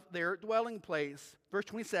boundaries of their dwelling place. Verse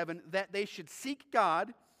 27, that they should seek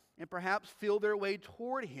God and perhaps feel their way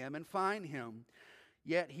toward him and find him.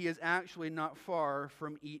 Yet he is actually not far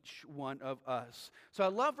from each one of us. So I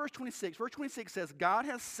love verse 26. Verse 26 says, God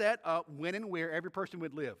has set up when and where every person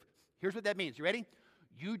would live. Here's what that means. You ready?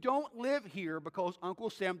 You don't live here because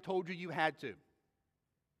Uncle Sam told you you had to.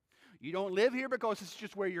 You don't live here because it's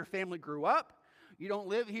just where your family grew up. You don't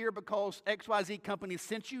live here because XYZ company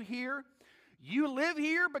sent you here. You live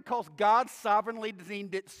here because God sovereignly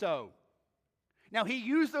deemed it so. Now, he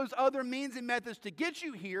used those other means and methods to get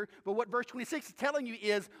you here, but what verse 26 is telling you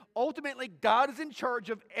is ultimately God is in charge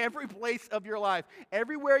of every place of your life.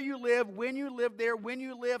 Everywhere you live, when you live there, when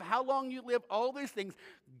you live, how long you live, all these things.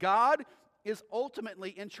 God is ultimately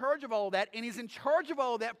in charge of all of that, and he's in charge of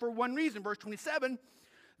all of that for one reason. Verse 27,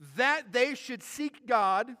 that they should seek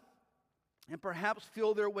God and perhaps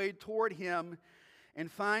feel their way toward him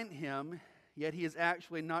and find him, yet he is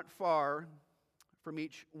actually not far from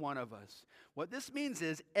each one of us. What this means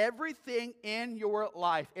is everything in your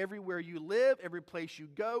life, everywhere you live, every place you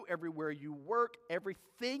go, everywhere you work,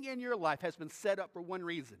 everything in your life has been set up for one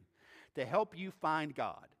reason, to help you find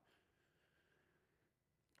God.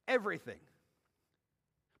 Everything.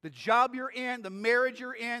 The job you're in, the marriage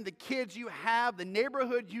you're in, the kids you have, the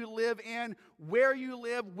neighborhood you live in, where you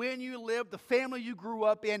live, when you live, the family you grew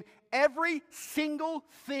up in, every single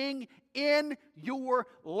thing in your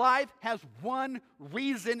life has one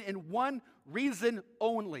reason and one reason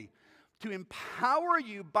only: to empower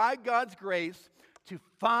you by God's grace to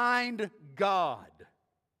find God.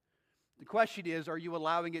 The question is, are you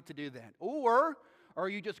allowing it to do that? Or are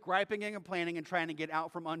you just griping and complaining and trying to get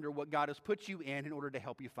out from under what God has put you in order to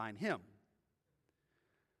help you find him?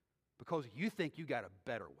 Because you think you got a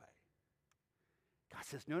better way. God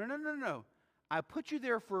says, no. I put you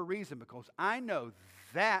there for a reason, because I know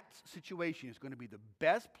that situation is going to be the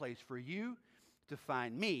best place for you to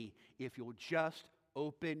find me if you'll just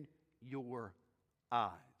open your eyes.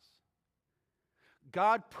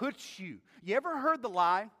 God puts you. You ever heard the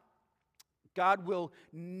lie? God will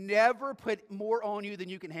never put more on you than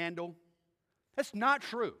you can handle. That's not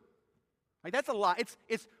true. Like, that's a lie.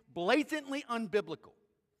 It's blatantly unbiblical.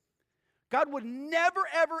 God would never,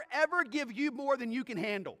 ever give you more than you can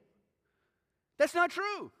handle. That's not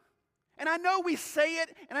true. And I know we say it,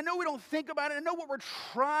 and I know we don't think about it. I know what we're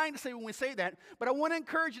trying to say when we say that, but I want to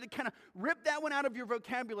encourage you to kind of rip that one out of your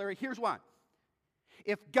vocabulary. Here's why.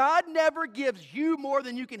 If God never gives you more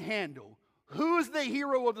than you can handle, who's the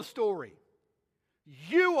hero of the story?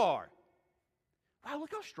 You are. Wow,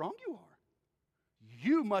 look how strong you are.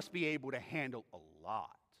 You must be able to handle a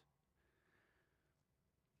lot.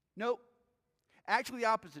 Nope. Actually, the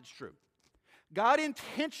opposite's true. God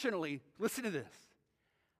intentionally, listen to this,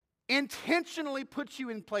 intentionally puts you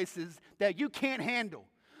in places that you can't handle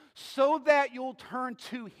so that you'll turn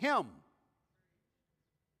to him.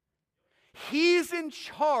 He's in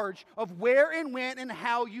charge of where and when and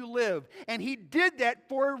how you live. And he did that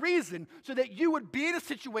for a reason, so that you would be in a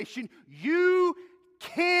situation you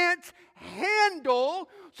can't handle,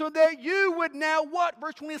 so that you would now what?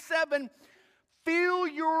 Verse 27, feel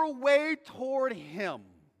your way toward him.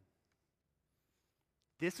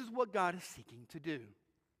 This is what God is seeking to do.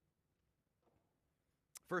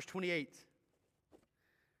 Verse 28.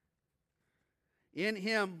 In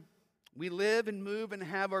him we live and move and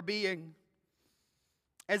have our being.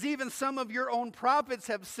 As even some of your own prophets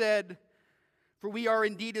have said, for we are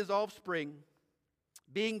indeed his offspring.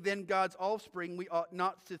 Being then God's offspring, we ought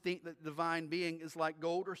not to think that the divine being is like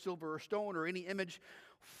gold or silver or stone or any image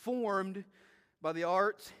formed by the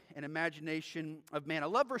art and imagination of man. I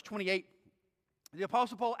love verse 28. The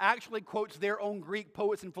Apostle Paul actually quotes their own Greek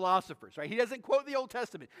poets and philosophers, right? He doesn't quote the Old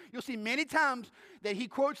Testament. You'll see many times that he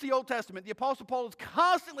quotes the Old Testament. The Apostle Paul is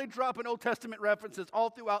constantly dropping Old Testament references all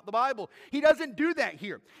throughout the Bible. He doesn't do that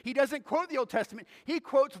here. He doesn't quote the Old Testament. He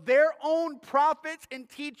quotes their own prophets and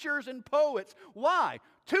teachers and poets. Why?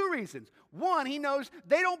 Two reasons. One, he knows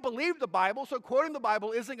they don't believe the Bible, so quoting the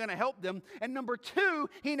Bible isn't going to help them. And number two,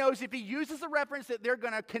 he knows if he uses a reference that they're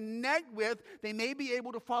going to connect with, they may be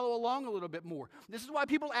able to follow along a little bit more. This is why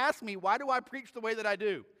people ask me, why do I preach the way that I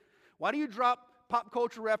do? Why do you drop pop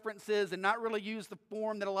culture references and not really use the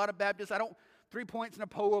form that a lot of Baptists, 3 points in a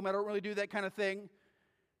poem, I don't really do that kind of thing.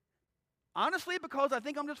 Honestly, because I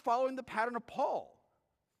think I'm just following the pattern of Paul.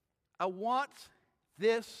 I want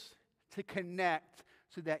this to connect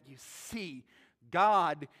so that you see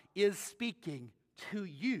God is speaking to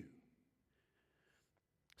you.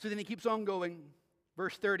 So then he keeps on going,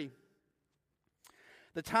 verse 30.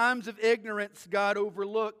 The times of ignorance God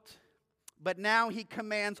overlooked, but now he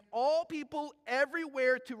commands all people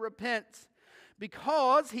everywhere to repent,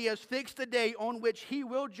 because he has fixed a day on which he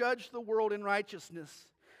will judge the world in righteousness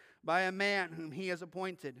by a man whom he has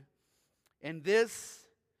appointed.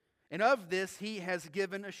 And of this he has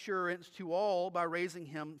given assurance to all by raising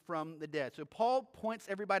him from the dead. So Paul points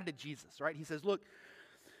everybody to Jesus, right? He says, look,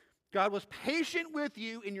 God was patient with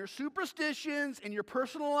you in your superstitions and your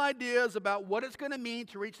personal ideas about what it's going to mean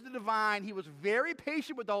to reach the divine. He was very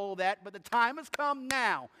patient with all of that, but the time has come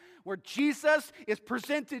now where Jesus is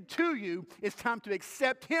presented to you. It's time to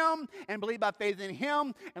accept him and believe by faith in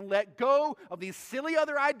him and let go of these silly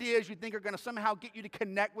other ideas you think are going to somehow get you to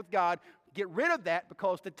connect with God. Get rid of that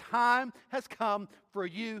because the time has come for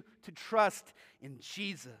you to trust in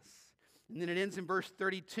Jesus. And then it ends in verse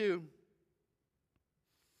 32.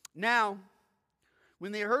 Now,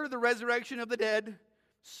 when they heard of the resurrection of the dead,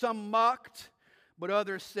 some mocked, but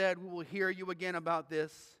others said, "We will hear you again about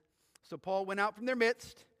this." So Paul went out from their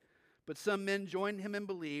midst, but some men joined him and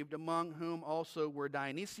believed, among whom also were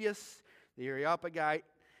Dionysius, the Areopagite,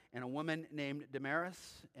 and a woman named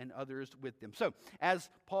Damaris, and others with them. So, as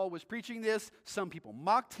Paul was preaching this, some people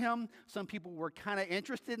mocked him. Some people were kind of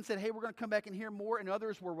interested and said, "Hey, we're going to come back and hear more." And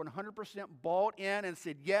others were 100% bought in and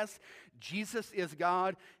said, "Yes, Jesus is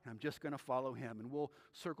God, and I'm just going to follow him." And we'll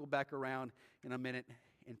circle back around in a minute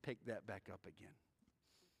and pick that back up again.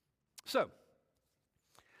 So,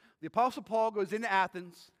 the Apostle Paul goes into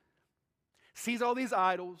Athens, sees all these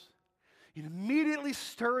idols, and immediately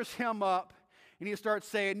stirs him up. And he starts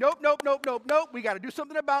saying, nope, we got to do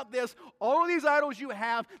something about this. All of these idols you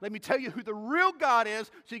have, let me tell you who the real God is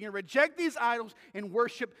so you can reject these idols and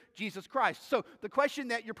worship Jesus Christ. So the question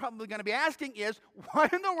that you're probably going to be asking is,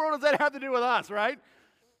 what in the world does that have to do with us, right?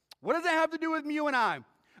 What does that have to do with you and I?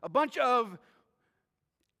 A bunch of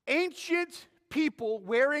ancient people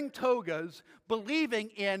wearing togas, believing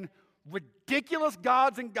in ridiculous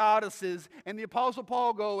gods and goddesses, and the Apostle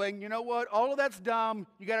Paul going, you know what, all of that's dumb,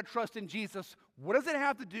 you got to trust in Jesus. What does it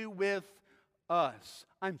have to do with us?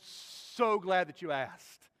 I'm so glad that you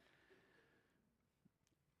asked.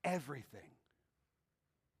 Everything.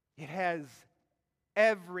 It has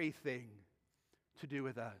everything to do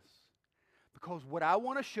with us. Because what I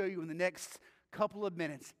want to show you in the next couple of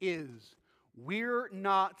minutes is we're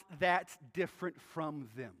not that different from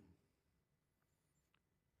them.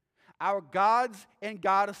 Our gods and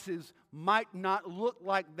goddesses might not look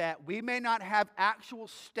like that. We may not have actual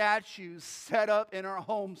statues set up in our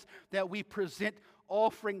homes that we present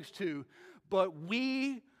offerings to, but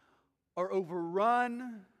we are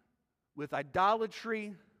overrun with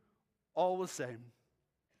idolatry all the same.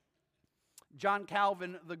 John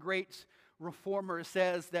Calvin, the great reformer,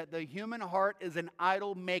 says that the human heart is an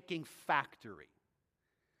idol-making factory.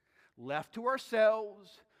 Left to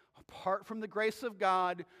ourselves, apart from the grace of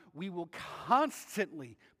God, we will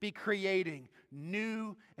constantly be creating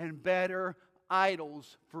new and better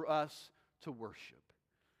idols for us to worship.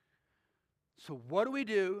 So what do we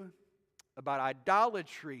do about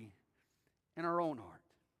idolatry in our own heart?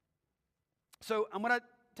 So I'm going to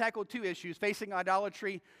tackle two issues, facing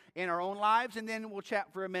idolatry in our own lives, and then we'll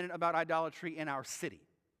chat for a minute about idolatry in our city.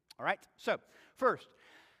 All right? So first,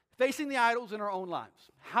 facing the idols in our own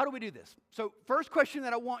lives. How do we do this? So first question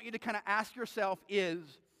that I want you to kind of ask yourself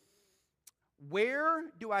is, where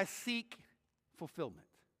do I seek fulfillment?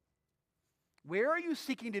 Where are you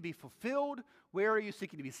seeking to be fulfilled? Where are you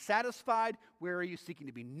seeking to be satisfied? Where are you seeking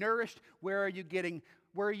to be nourished? Where are you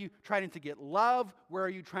trying to get love? Where are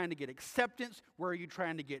you trying to get acceptance? Where are you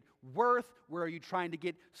trying to get worth? Where are you trying to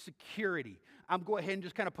get security? I'm going ahead and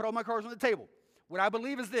just kind of put all my cards on the table. What I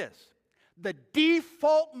believe is this: the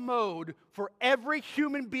default mode for every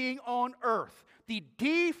human being on earth, the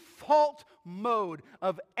default mode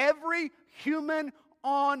of every human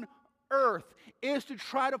on earth is to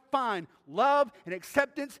try to find love and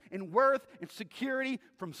acceptance and worth and security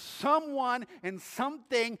from someone and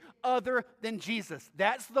something other than Jesus.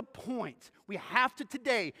 That's the point. We have to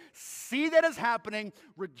today see that is happening,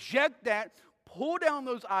 reject that, pull down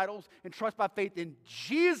those idols, and trust by faith in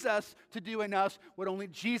Jesus to do in us what only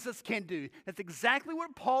Jesus can do. That's exactly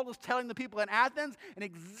what Paul is telling the people in Athens, and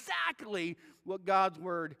exactly what God's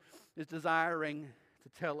word is desiring to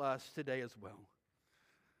tell us today as well.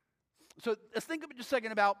 So let's think just a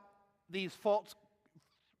second about these false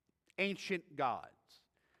ancient gods.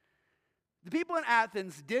 The people in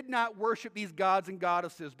Athens did not worship these gods and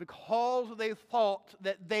goddesses because they thought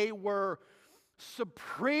that they were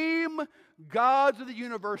supreme gods of the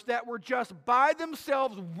universe that were just by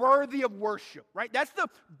themselves worthy of worship, right? That's the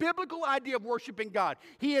biblical idea of worshiping God.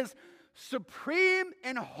 He is supreme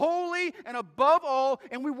and holy and above all,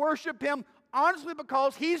 and we worship him honestly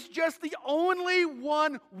because he's just the only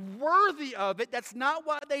one worthy of it. That's not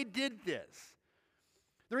why they did this.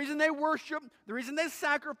 The reason they worshiped, the reason they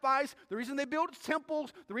sacrificed, the reason they built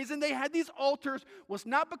temples, the reason they had these altars was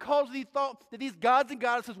not because they thought that these gods and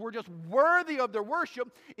goddesses were just worthy of their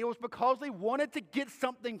worship. It was because they wanted to get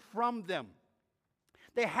something from them.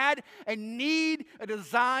 They had a need, a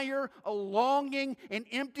desire, a longing, an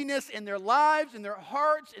emptiness in their lives, in their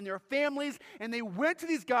hearts, in their families, and they went to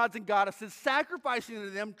these gods and goddesses, sacrificing to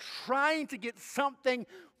them, trying to get something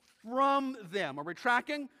from them. Are we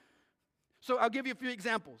tracking? So I'll give you a few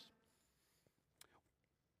examples.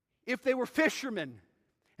 If they were fishermen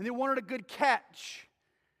and they wanted a good catch,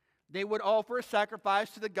 they would offer a sacrifice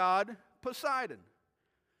to the god Poseidon.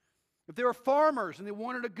 If they were farmers and they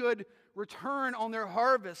wanted a good return on their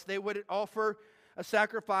harvest, they would offer a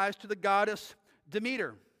sacrifice to the goddess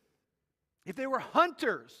Demeter. If they were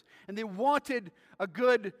hunters and they wanted a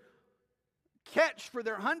good catch for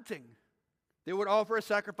their hunting, they would offer a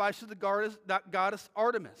sacrifice to the goddess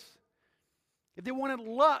Artemis. If they wanted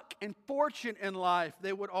luck and fortune in life,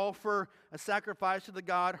 they would offer a sacrifice to the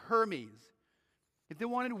god Hermes. If they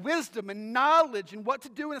wanted wisdom and knowledge and what to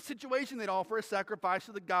do in a situation, they'd offer a sacrifice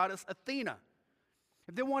to the goddess Athena.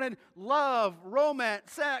 If they wanted love,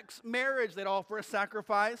 romance, sex, marriage, they'd offer a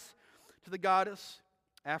sacrifice to the goddess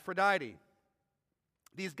Aphrodite.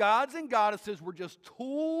 These gods and goddesses were just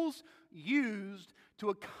tools used to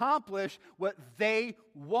accomplish what they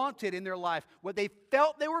wanted in their life. What they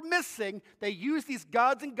felt they were missing, they used these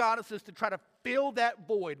gods and goddesses to try to fill that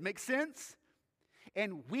void. Make sense?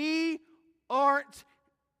 And we aren't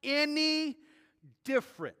any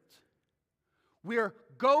different. We're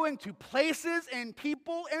going to places and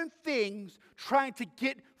people and things trying to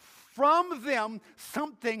get from them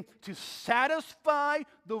something to satisfy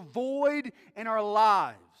the void in our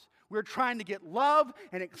lives. We're trying to get love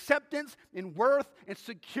and acceptance and worth and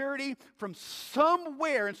security from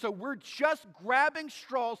somewhere. And so we're just grabbing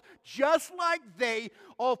straws, just like they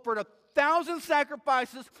offered 1,000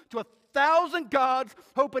 sacrifices to 1,000 gods,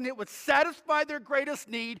 hoping it would satisfy their greatest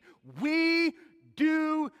need. We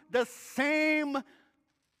do the same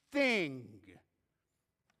thing.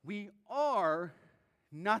 We are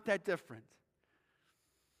not that different.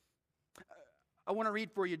 I want to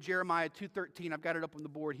read for you Jeremiah 2:13. I've got it up on the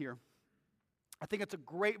board here. I think it's a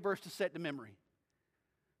great verse to set to memory.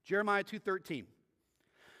 Jeremiah 2:13.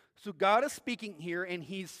 So God is speaking here, and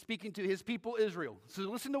he's speaking to his people Israel. So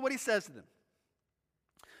listen to what he says to them.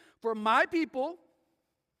 For my people,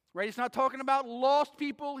 right? He's not talking about lost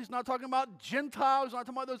people. He's not talking about Gentiles. He's not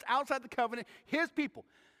talking about those outside the covenant. His people,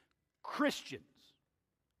 Christians.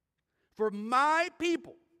 For my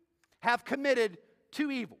people have committed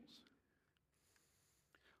two evils.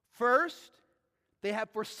 First, they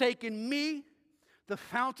have forsaken me, the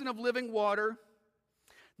fountain of living water.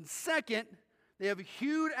 And second, they have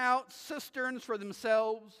hewed out cisterns for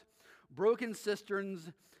themselves, broken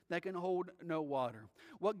cisterns that can hold no water.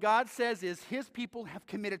 What God says is his people have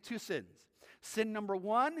committed two sins. Sin number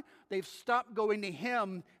one, they've stopped going to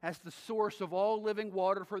him as the source of all living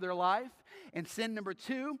water for their life. And sin number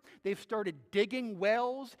two, they've started digging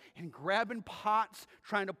wells and grabbing pots,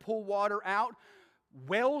 trying to pull water out.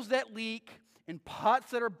 Wells that leak and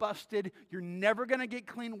pots that are busted. You're never going to get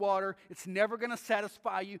clean water. It's never going to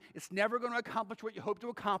satisfy you. It's never going to accomplish what you hope to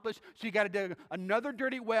accomplish. So you got to dig another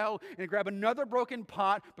dirty well and grab another broken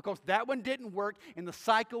pot because that one didn't work, and the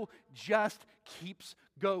cycle just keeps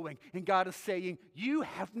going. And God is saying, you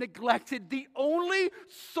have neglected the only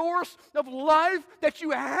source of life that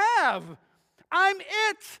you have. I'm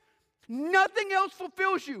it. Nothing else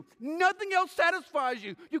fulfills you. Nothing else satisfies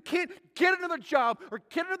you. You can't get another job or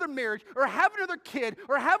get another marriage or have another kid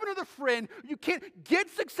or have another friend. You can't get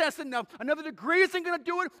success enough. Another degree isn't going to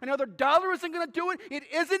do it. Another dollar isn't going to do it. It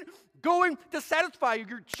isn't going to satisfy you.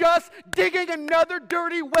 You're just digging another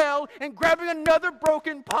dirty well and grabbing another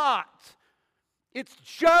broken pot. It's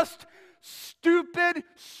just stupid,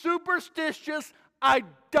 superstitious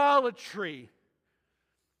idolatry.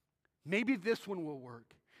 Maybe this one will work.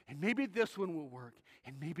 And maybe this one will work.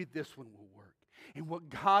 And maybe this one will work. And what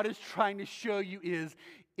God is trying to show you is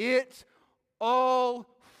it all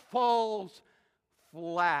falls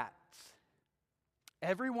flat.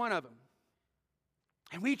 Every one of them.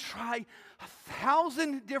 And we try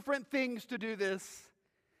 1,000 different things to do this.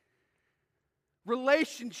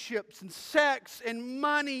 Relationships and sex and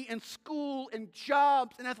money and school and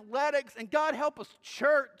jobs and athletics. And God help us,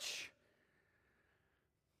 church.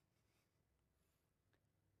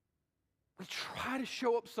 We try to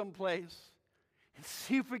show up someplace and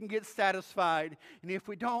see if we can get satisfied. And if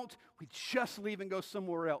we don't, we just leave and go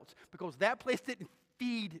somewhere else because that place didn't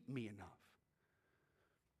feed me enough.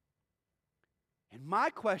 And my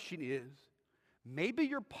question is, maybe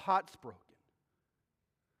your pot's broken.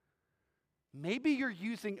 Maybe you're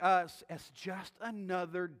using us as just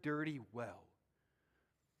another dirty well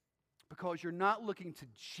because you're not looking to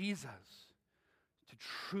Jesus to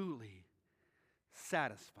truly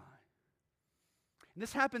satisfy. And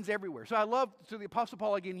this happens everywhere. So the Apostle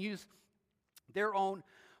Paul again used their own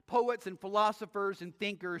poets and philosophers and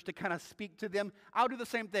thinkers to kind of speak to them. I'll do the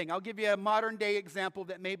same thing. I'll give you a modern day example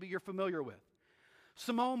that maybe you're familiar with.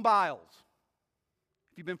 Simone Biles.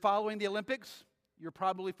 If you've been following the Olympics, you're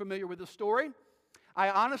probably familiar with the story. I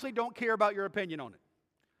honestly don't care about your opinion on it.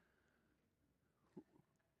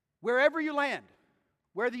 Wherever you land,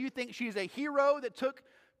 whether you think she's a hero that took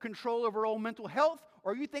control of her own mental health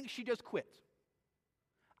or you think she just quit,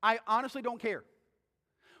 I honestly don't care.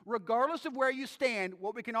 Regardless of where you stand,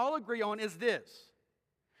 what we can all agree on is this.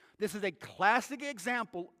 This is a classic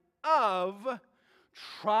example of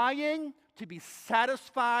trying to be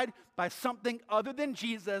satisfied by something other than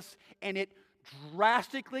Jesus and it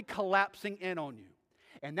drastically collapsing in on you.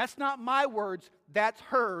 And that's not my words, that's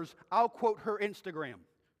hers. I'll quote her Instagram,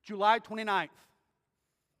 July 29th.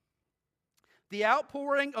 The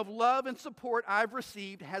outpouring of love and support I've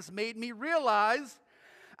received has made me realize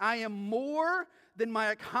I am more than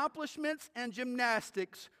my accomplishments and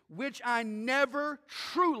gymnastics, which I never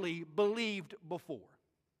truly believed before.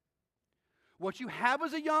 What you have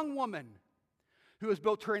is a young woman who has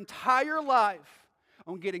built her entire life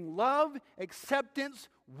on getting love, acceptance,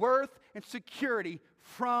 worth, and security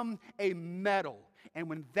from a medal. And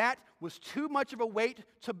when that was too much of a weight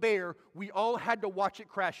to bear, we all had to watch it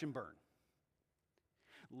crash and burn.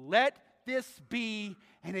 Let this be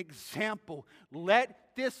an example. Let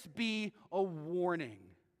this be a warning.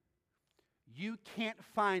 You can't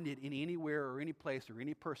find it in anywhere or any place or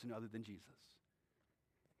any person other than Jesus.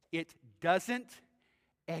 It doesn't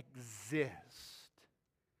exist.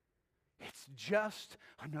 It's just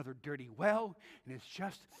another dirty well, and it's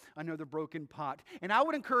just another broken pot. And I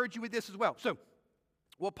would encourage you with this as well. So,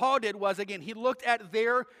 what Paul did was, again, he looked at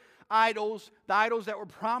their idols, the idols that were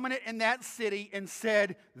prominent in that city, and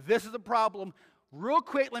said, this is a problem. Real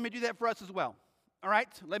quick, let me do that for us as well. All right?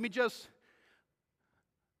 Let me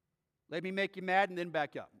make you mad and then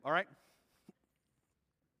back up. All right?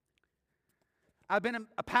 I've been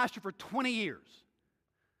a pastor for 20 years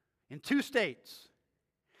in 2 states.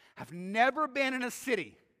 I've never been in a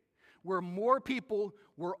city where more people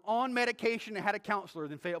were on medication and had a counselor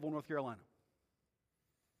than Fayetteville, North Carolina.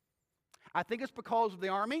 I think it's because of the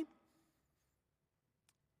Army.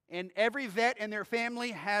 And every vet and their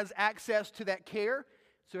family has access to that care,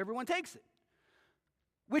 so everyone takes it.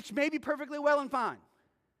 Which may be perfectly well and fine.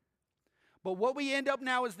 But what we end up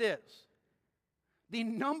now is this. The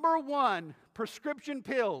number one prescription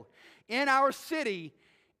pill in our city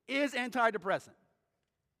is antidepressant.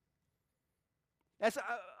 That's,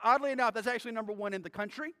 oddly enough, that's actually number one in the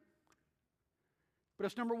country. But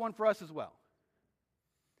it's number one for us as well.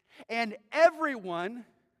 And everyone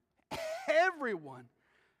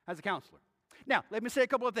has a counselor. Now, let me say a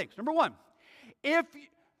couple of things. Number one, if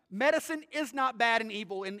medicine is not bad and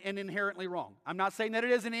evil and inherently wrong. I'm not saying that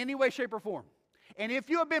it is in any way, shape, or form. And if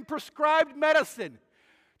you have been prescribed medicine,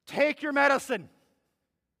 take your medicine.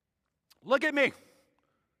 Look at me.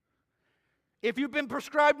 If you've been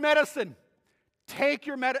prescribed medicine, take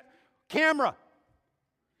your camera.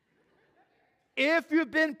 If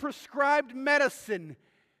you've been prescribed medicine,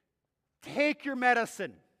 take your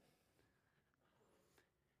medicine.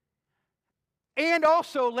 And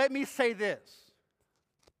also, let me say this.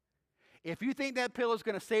 If you think that pill is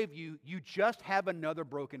going to save you, you just have another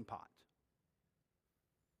broken pot.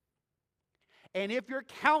 And if your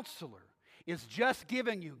counselor is just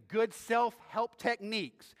giving you good self-help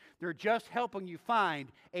techniques, they're just helping you find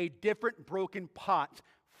a different broken pot,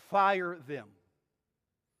 fire them.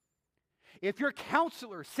 If your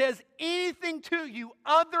counselor says anything to you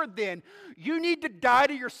other than you need to die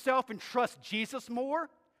to yourself and trust Jesus more,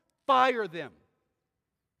 fire them.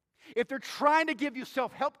 If they're trying to give you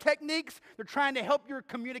self-help techniques, they're trying to help your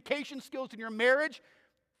communication skills in your marriage,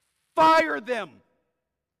 fire them.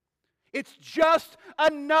 It's just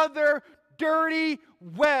another dirty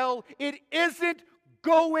well. It isn't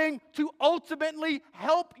going to ultimately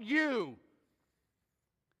help you.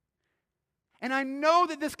 And I know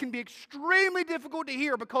that this can be extremely difficult to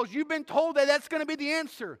hear because you've been told that that's going to be the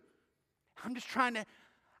answer. I'm just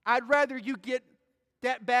I'd rather you get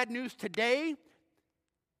that bad news today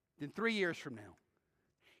than 3 years from now.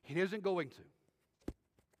 It isn't going to.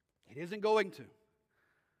 It isn't going to.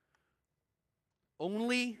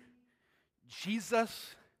 Only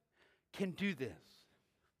Jesus can do this.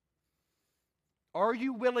 Are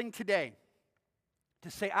you willing today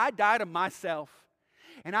to say, I die to myself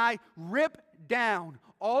and I rip down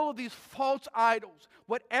all of these false idols,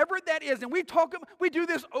 whatever that is, and we do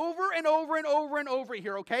this over and over and over and over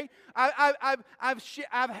here, okay? I've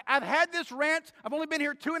had this rant. I've only been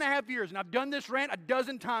here 2.5 years, and I've done this rant a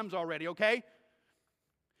dozen times already, okay?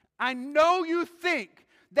 I know you think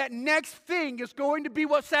that next thing is going to be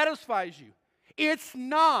what satisfies you. It's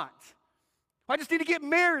not. I just need to get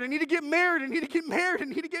married. I need to get married. I need to get married. I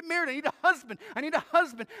need to get married. I need a husband. I need a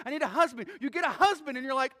husband. I need a husband. You get a husband and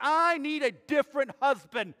you're like, I need a different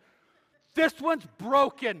husband. This one's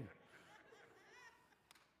broken.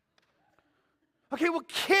 Okay, well,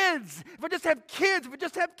 kids. If I just have kids,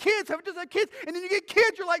 and then you get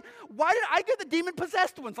kids, you're like, why did I get the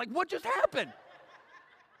demon-possessed ones? Like, what just happened?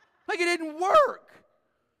 Like, it didn't work.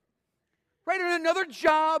 Right? And another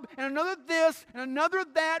job, and another this, and another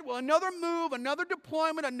that, well, another move, another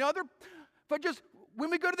deployment, when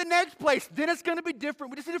we go to the next place, then it's going to be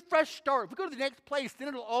different. We just need a fresh start. If we go to the next place, then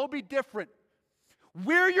it'll all be different.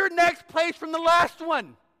 We're your next place from the last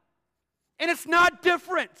one. And it's not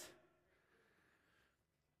different.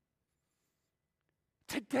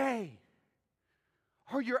 Today,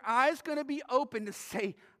 are your eyes going to be open to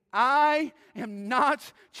say, I am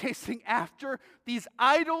not chasing after these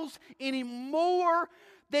idols anymore.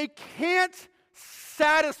 They can't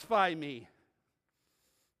satisfy me.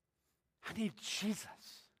 I need Jesus.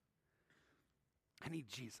 I need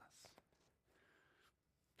Jesus.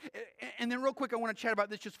 And then real quick, I want to chat about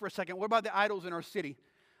this just for a second. What about the idols in our city?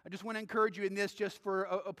 I just want to encourage you in this just for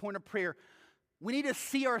a point of prayer. We need to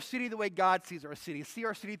see our city the way God sees our city. See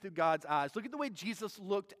our city through God's eyes. Look at the way Jesus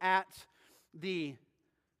looked at the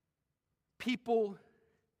people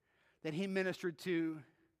that he ministered to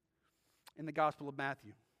in the Gospel of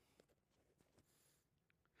Matthew.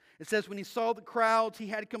 It says, when he saw the crowds, he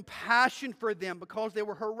had compassion for them because they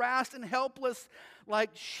were harassed and helpless like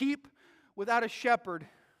sheep without a shepherd.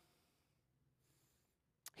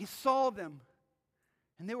 He saw them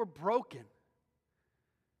and they were broken.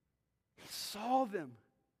 He saw them.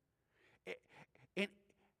 And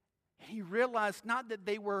he realized not that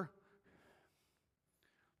they were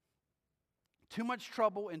too much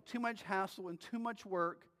trouble and too much hassle and too much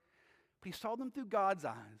work, but he saw them through God's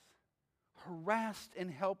eyes. Harassed and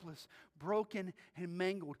helpless, broken and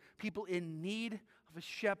mangled, people in need of a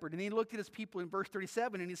shepherd. And he looked at his people in verse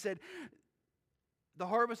 37 and he said, the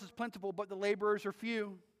harvest is plentiful, but the laborers are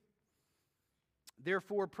few.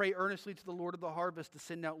 Therefore, pray earnestly to the Lord of the harvest to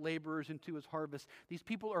send out laborers into his harvest. These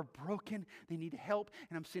people are broken. They need help,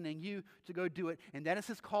 and I'm sending you to go do it. And that is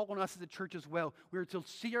his call on us as a church as well. We are to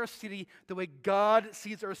see our city the way God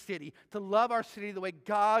sees our city, to love our city the way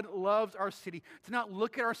God loves our city, to not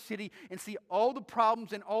look at our city and see all the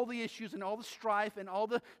problems and all the issues and all the strife and all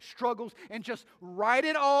the struggles and just write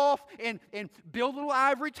it off and build little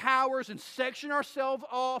ivory towers and section ourselves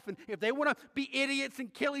off. And if they want to be idiots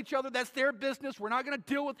and kill each other, that's their business. We're not going to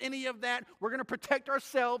deal with any of that. We're going to protect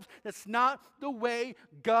ourselves. That's not the way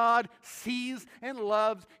God sees and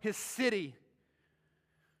loves his city.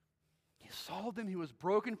 He saw them. He was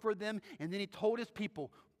broken for them. And then he told his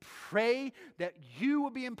people, pray that you will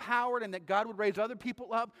be empowered and that God would raise other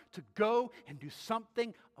people up to go and do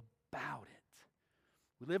something about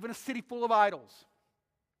it. We live in a city full of idols.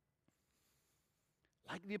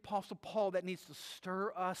 Like the Apostle Paul, that needs to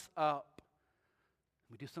stir us up.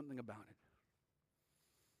 We do something about it.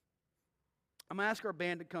 I'm going to ask our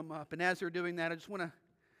band to come up. And as they're doing that, I just want to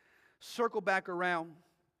circle back around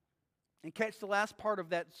and catch the last part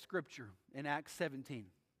of that scripture in Acts 17.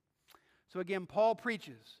 So again, Paul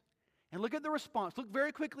preaches. And look at the response. Look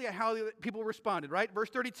very quickly at how the people responded, right? Verse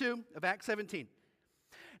 32 of Acts 17.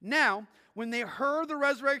 Now, when they heard the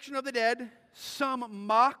resurrection of the dead, some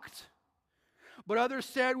mocked, but others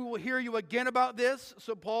said, we will hear you again about this.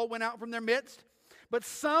 So Paul went out from their midst. But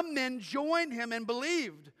some men joined him and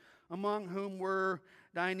believed, among whom were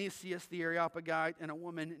Dionysius the Areopagite and a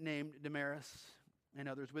woman named Damaris, and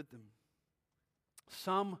others with them.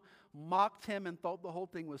 Some mocked him and thought the whole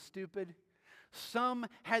thing was stupid. Some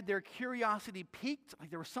had their curiosity piqued, like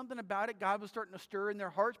there was something about it. God was starting to stir in their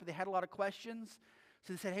hearts, but they had a lot of questions.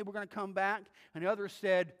 So they said, hey, we're going to come back. And the others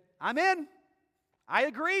said, I'm in. I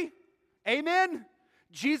agree. Amen.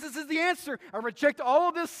 Jesus is the answer. I reject all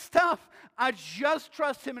of this stuff. I just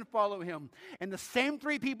trust him and follow him. And the same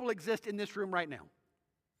three people exist in this room right now.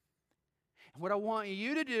 And what I want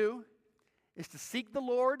you to do is to seek the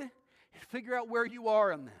Lord and figure out where you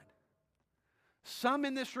are in that. Some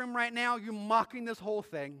in this room right now, you're mocking this whole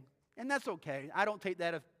thing. And that's okay. I don't take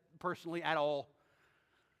that personally at all.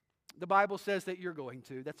 The Bible says that you're going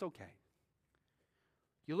to. That's okay.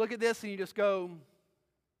 You look at this and you just go,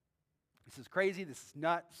 this is crazy, this is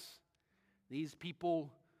nuts. These people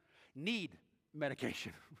need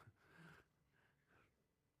medication.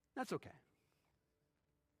 That's okay.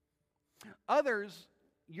 Others,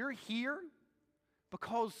 you're here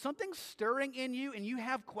because something's stirring in you and you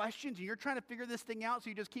have questions and you're trying to figure this thing out, so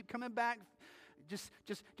you just keep coming back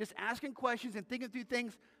just asking questions and thinking through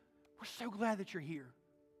things, we're so glad that you're here.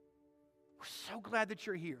 We're so glad that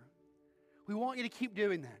you're here. We want you to keep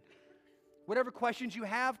doing that. Whatever questions you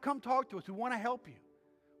have, come talk to us. We want to help you.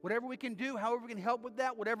 Whatever we can do, however we can help with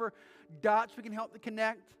that, whatever dots we can help to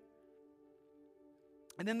connect.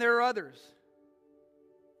 And then there are others,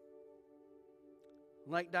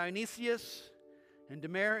 like Dionysius and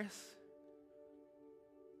Damaris,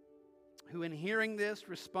 who in hearing this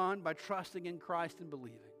respond by trusting in Christ and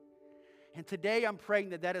believing. And today I'm praying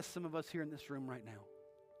that that is some of us here in this room right now.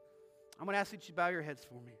 I'm going to ask that you bow your heads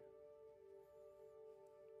for me.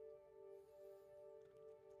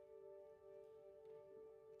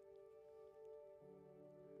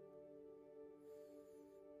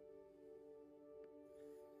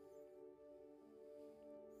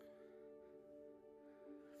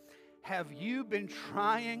 Have you been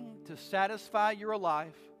trying to satisfy your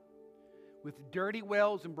life with dirty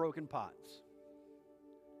wells and broken pots?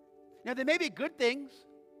 Now, there may be good things.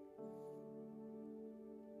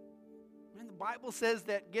 And the Bible says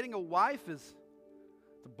that getting a wife is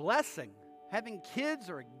a blessing. Having kids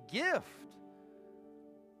are a gift.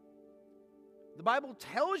 The Bible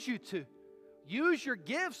tells you to use your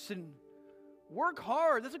gifts and work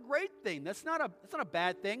hard. That's a great thing. That's not a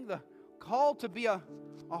bad thing. The call to be a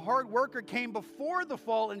hard worker came before the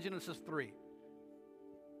fall in Genesis 3.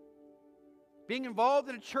 Being involved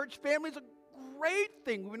in a church family is a great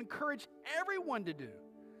thing. We would encourage everyone to do.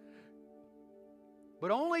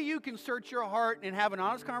 But only you can search your heart and have an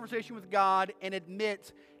honest conversation with God and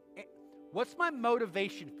admit, what's my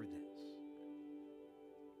motivation for this?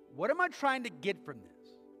 What am I trying to get from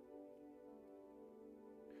this?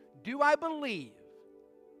 Do I believe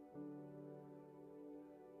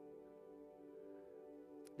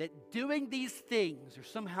that doing these things are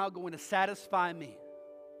somehow going to satisfy me?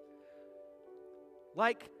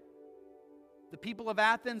 Like the people of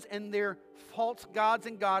Athens and their false gods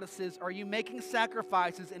and goddesses, are you making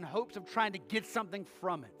sacrifices in hopes of trying to get something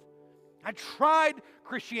from it? I tried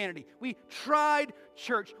Christianity. We tried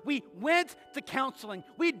church. We went to counseling.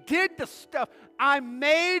 We did the stuff. I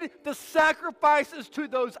made the sacrifices to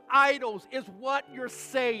those idols, is what you're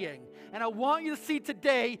saying. And I want you to see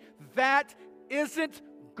today that isn't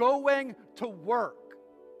going to work.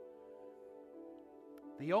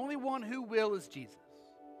 The only one who will is Jesus.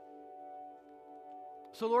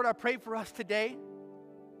 So Lord, I pray for us today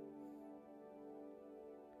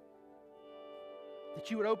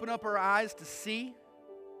that you would open up our eyes to see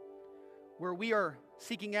where we are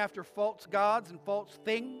seeking after false gods and false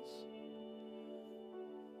things.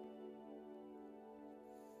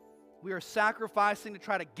 We are sacrificing to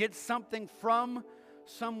try to get something from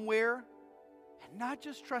somewhere. And not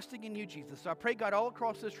just trusting in you, Jesus. So I pray, God, all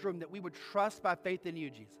across this room that we would trust by faith in you,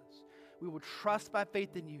 Jesus. We would trust by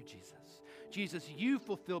faith in you, Jesus. Jesus, you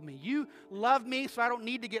fulfilled me. You love me so I don't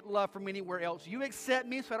need to get love from anywhere else. You accept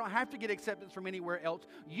me so I don't have to get acceptance from anywhere else.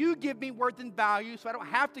 You give me worth and value so I don't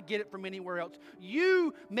have to get it from anywhere else.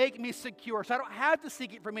 You make me secure so I don't have to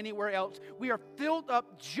seek it from anywhere else. We are filled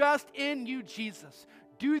up just in you, Jesus.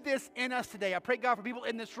 Do this in us today. I pray, God, for people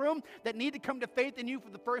in this room that need to come to faith in you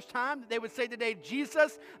for the first time, that they would say today,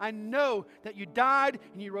 Jesus, I know that you died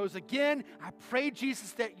and you rose again. I pray,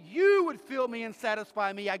 Jesus, that you would fill me and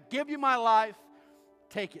satisfy me. I give you my life.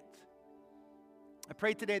 Take it. I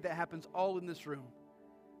pray today that happens all in this room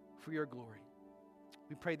for your glory.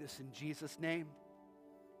 We pray this in Jesus' name.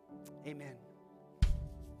 Amen.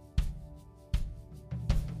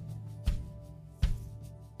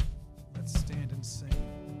 Let's stand and sing.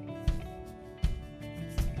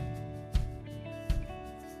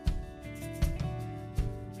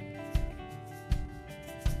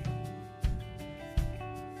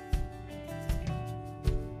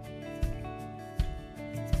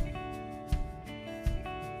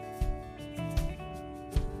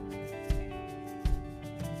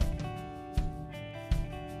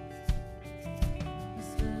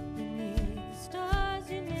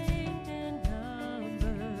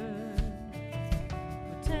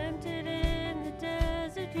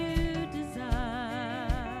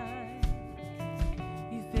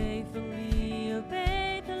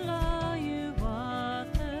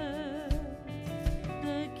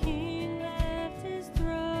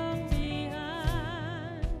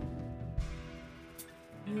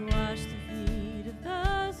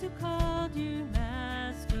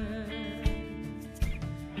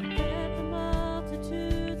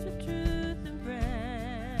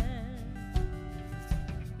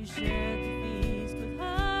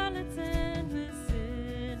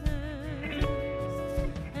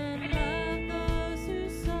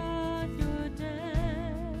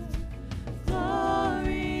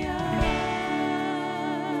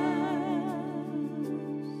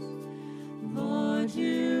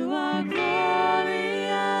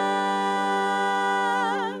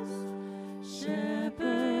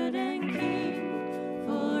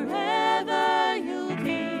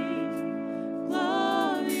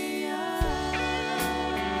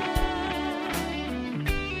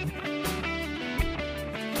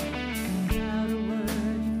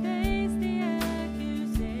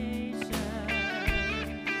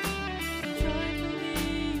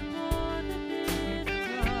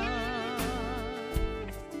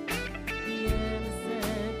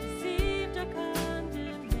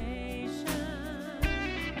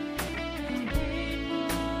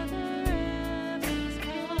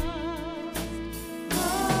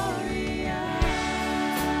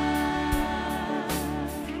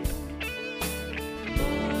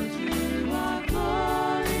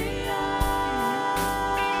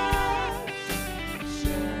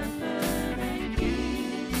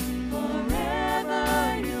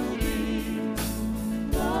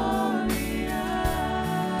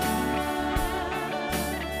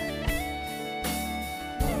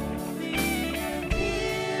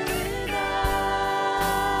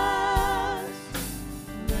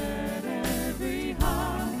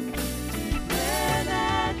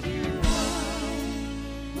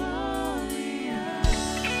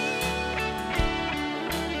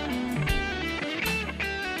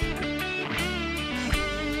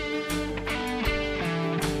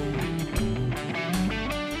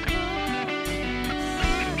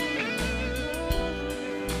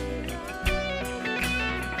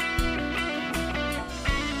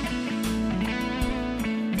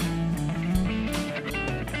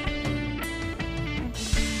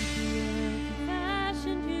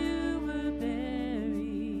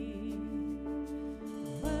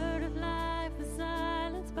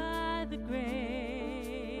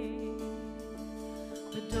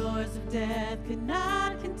 doors of death could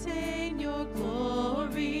not contain your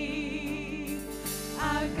glory.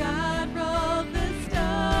 Our God rolled the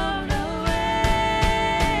stone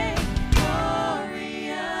away.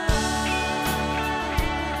 Glorious,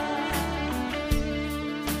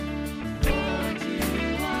 Lord, you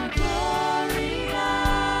are glorious.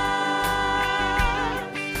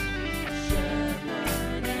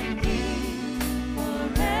 Shepherd and King,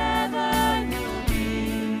 forever you'll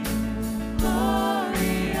be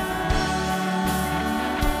glorious.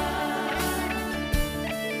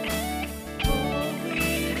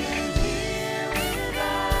 Holy and here with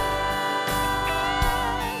us,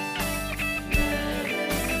 let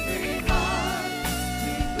every heart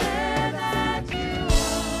declare that you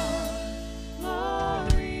are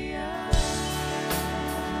glorious.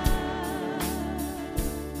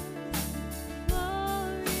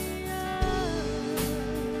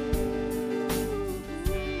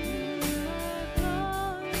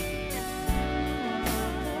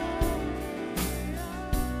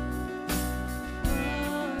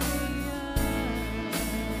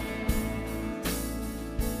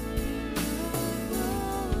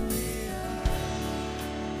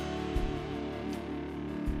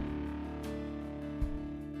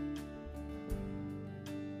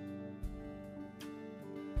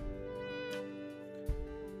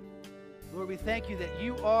 Lord, we thank you that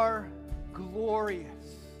you are glorious.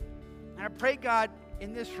 And I pray, God,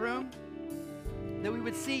 in this room, that we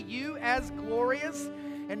would see you as glorious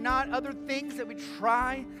and not other things that we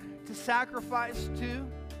try to sacrifice to.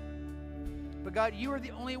 But God, you are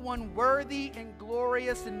the only one worthy and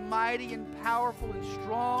glorious and mighty and powerful and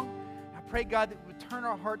strong. I pray, God, that we would turn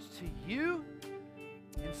our hearts to you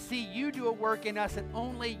and see you do a work in us that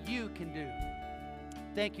only you can do.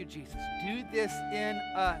 Thank you, Jesus. Do this in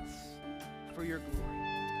us for your glory.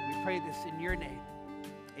 We pray this in your name.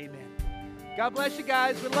 Amen. God bless you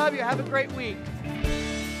guys. We love you. Have a great week.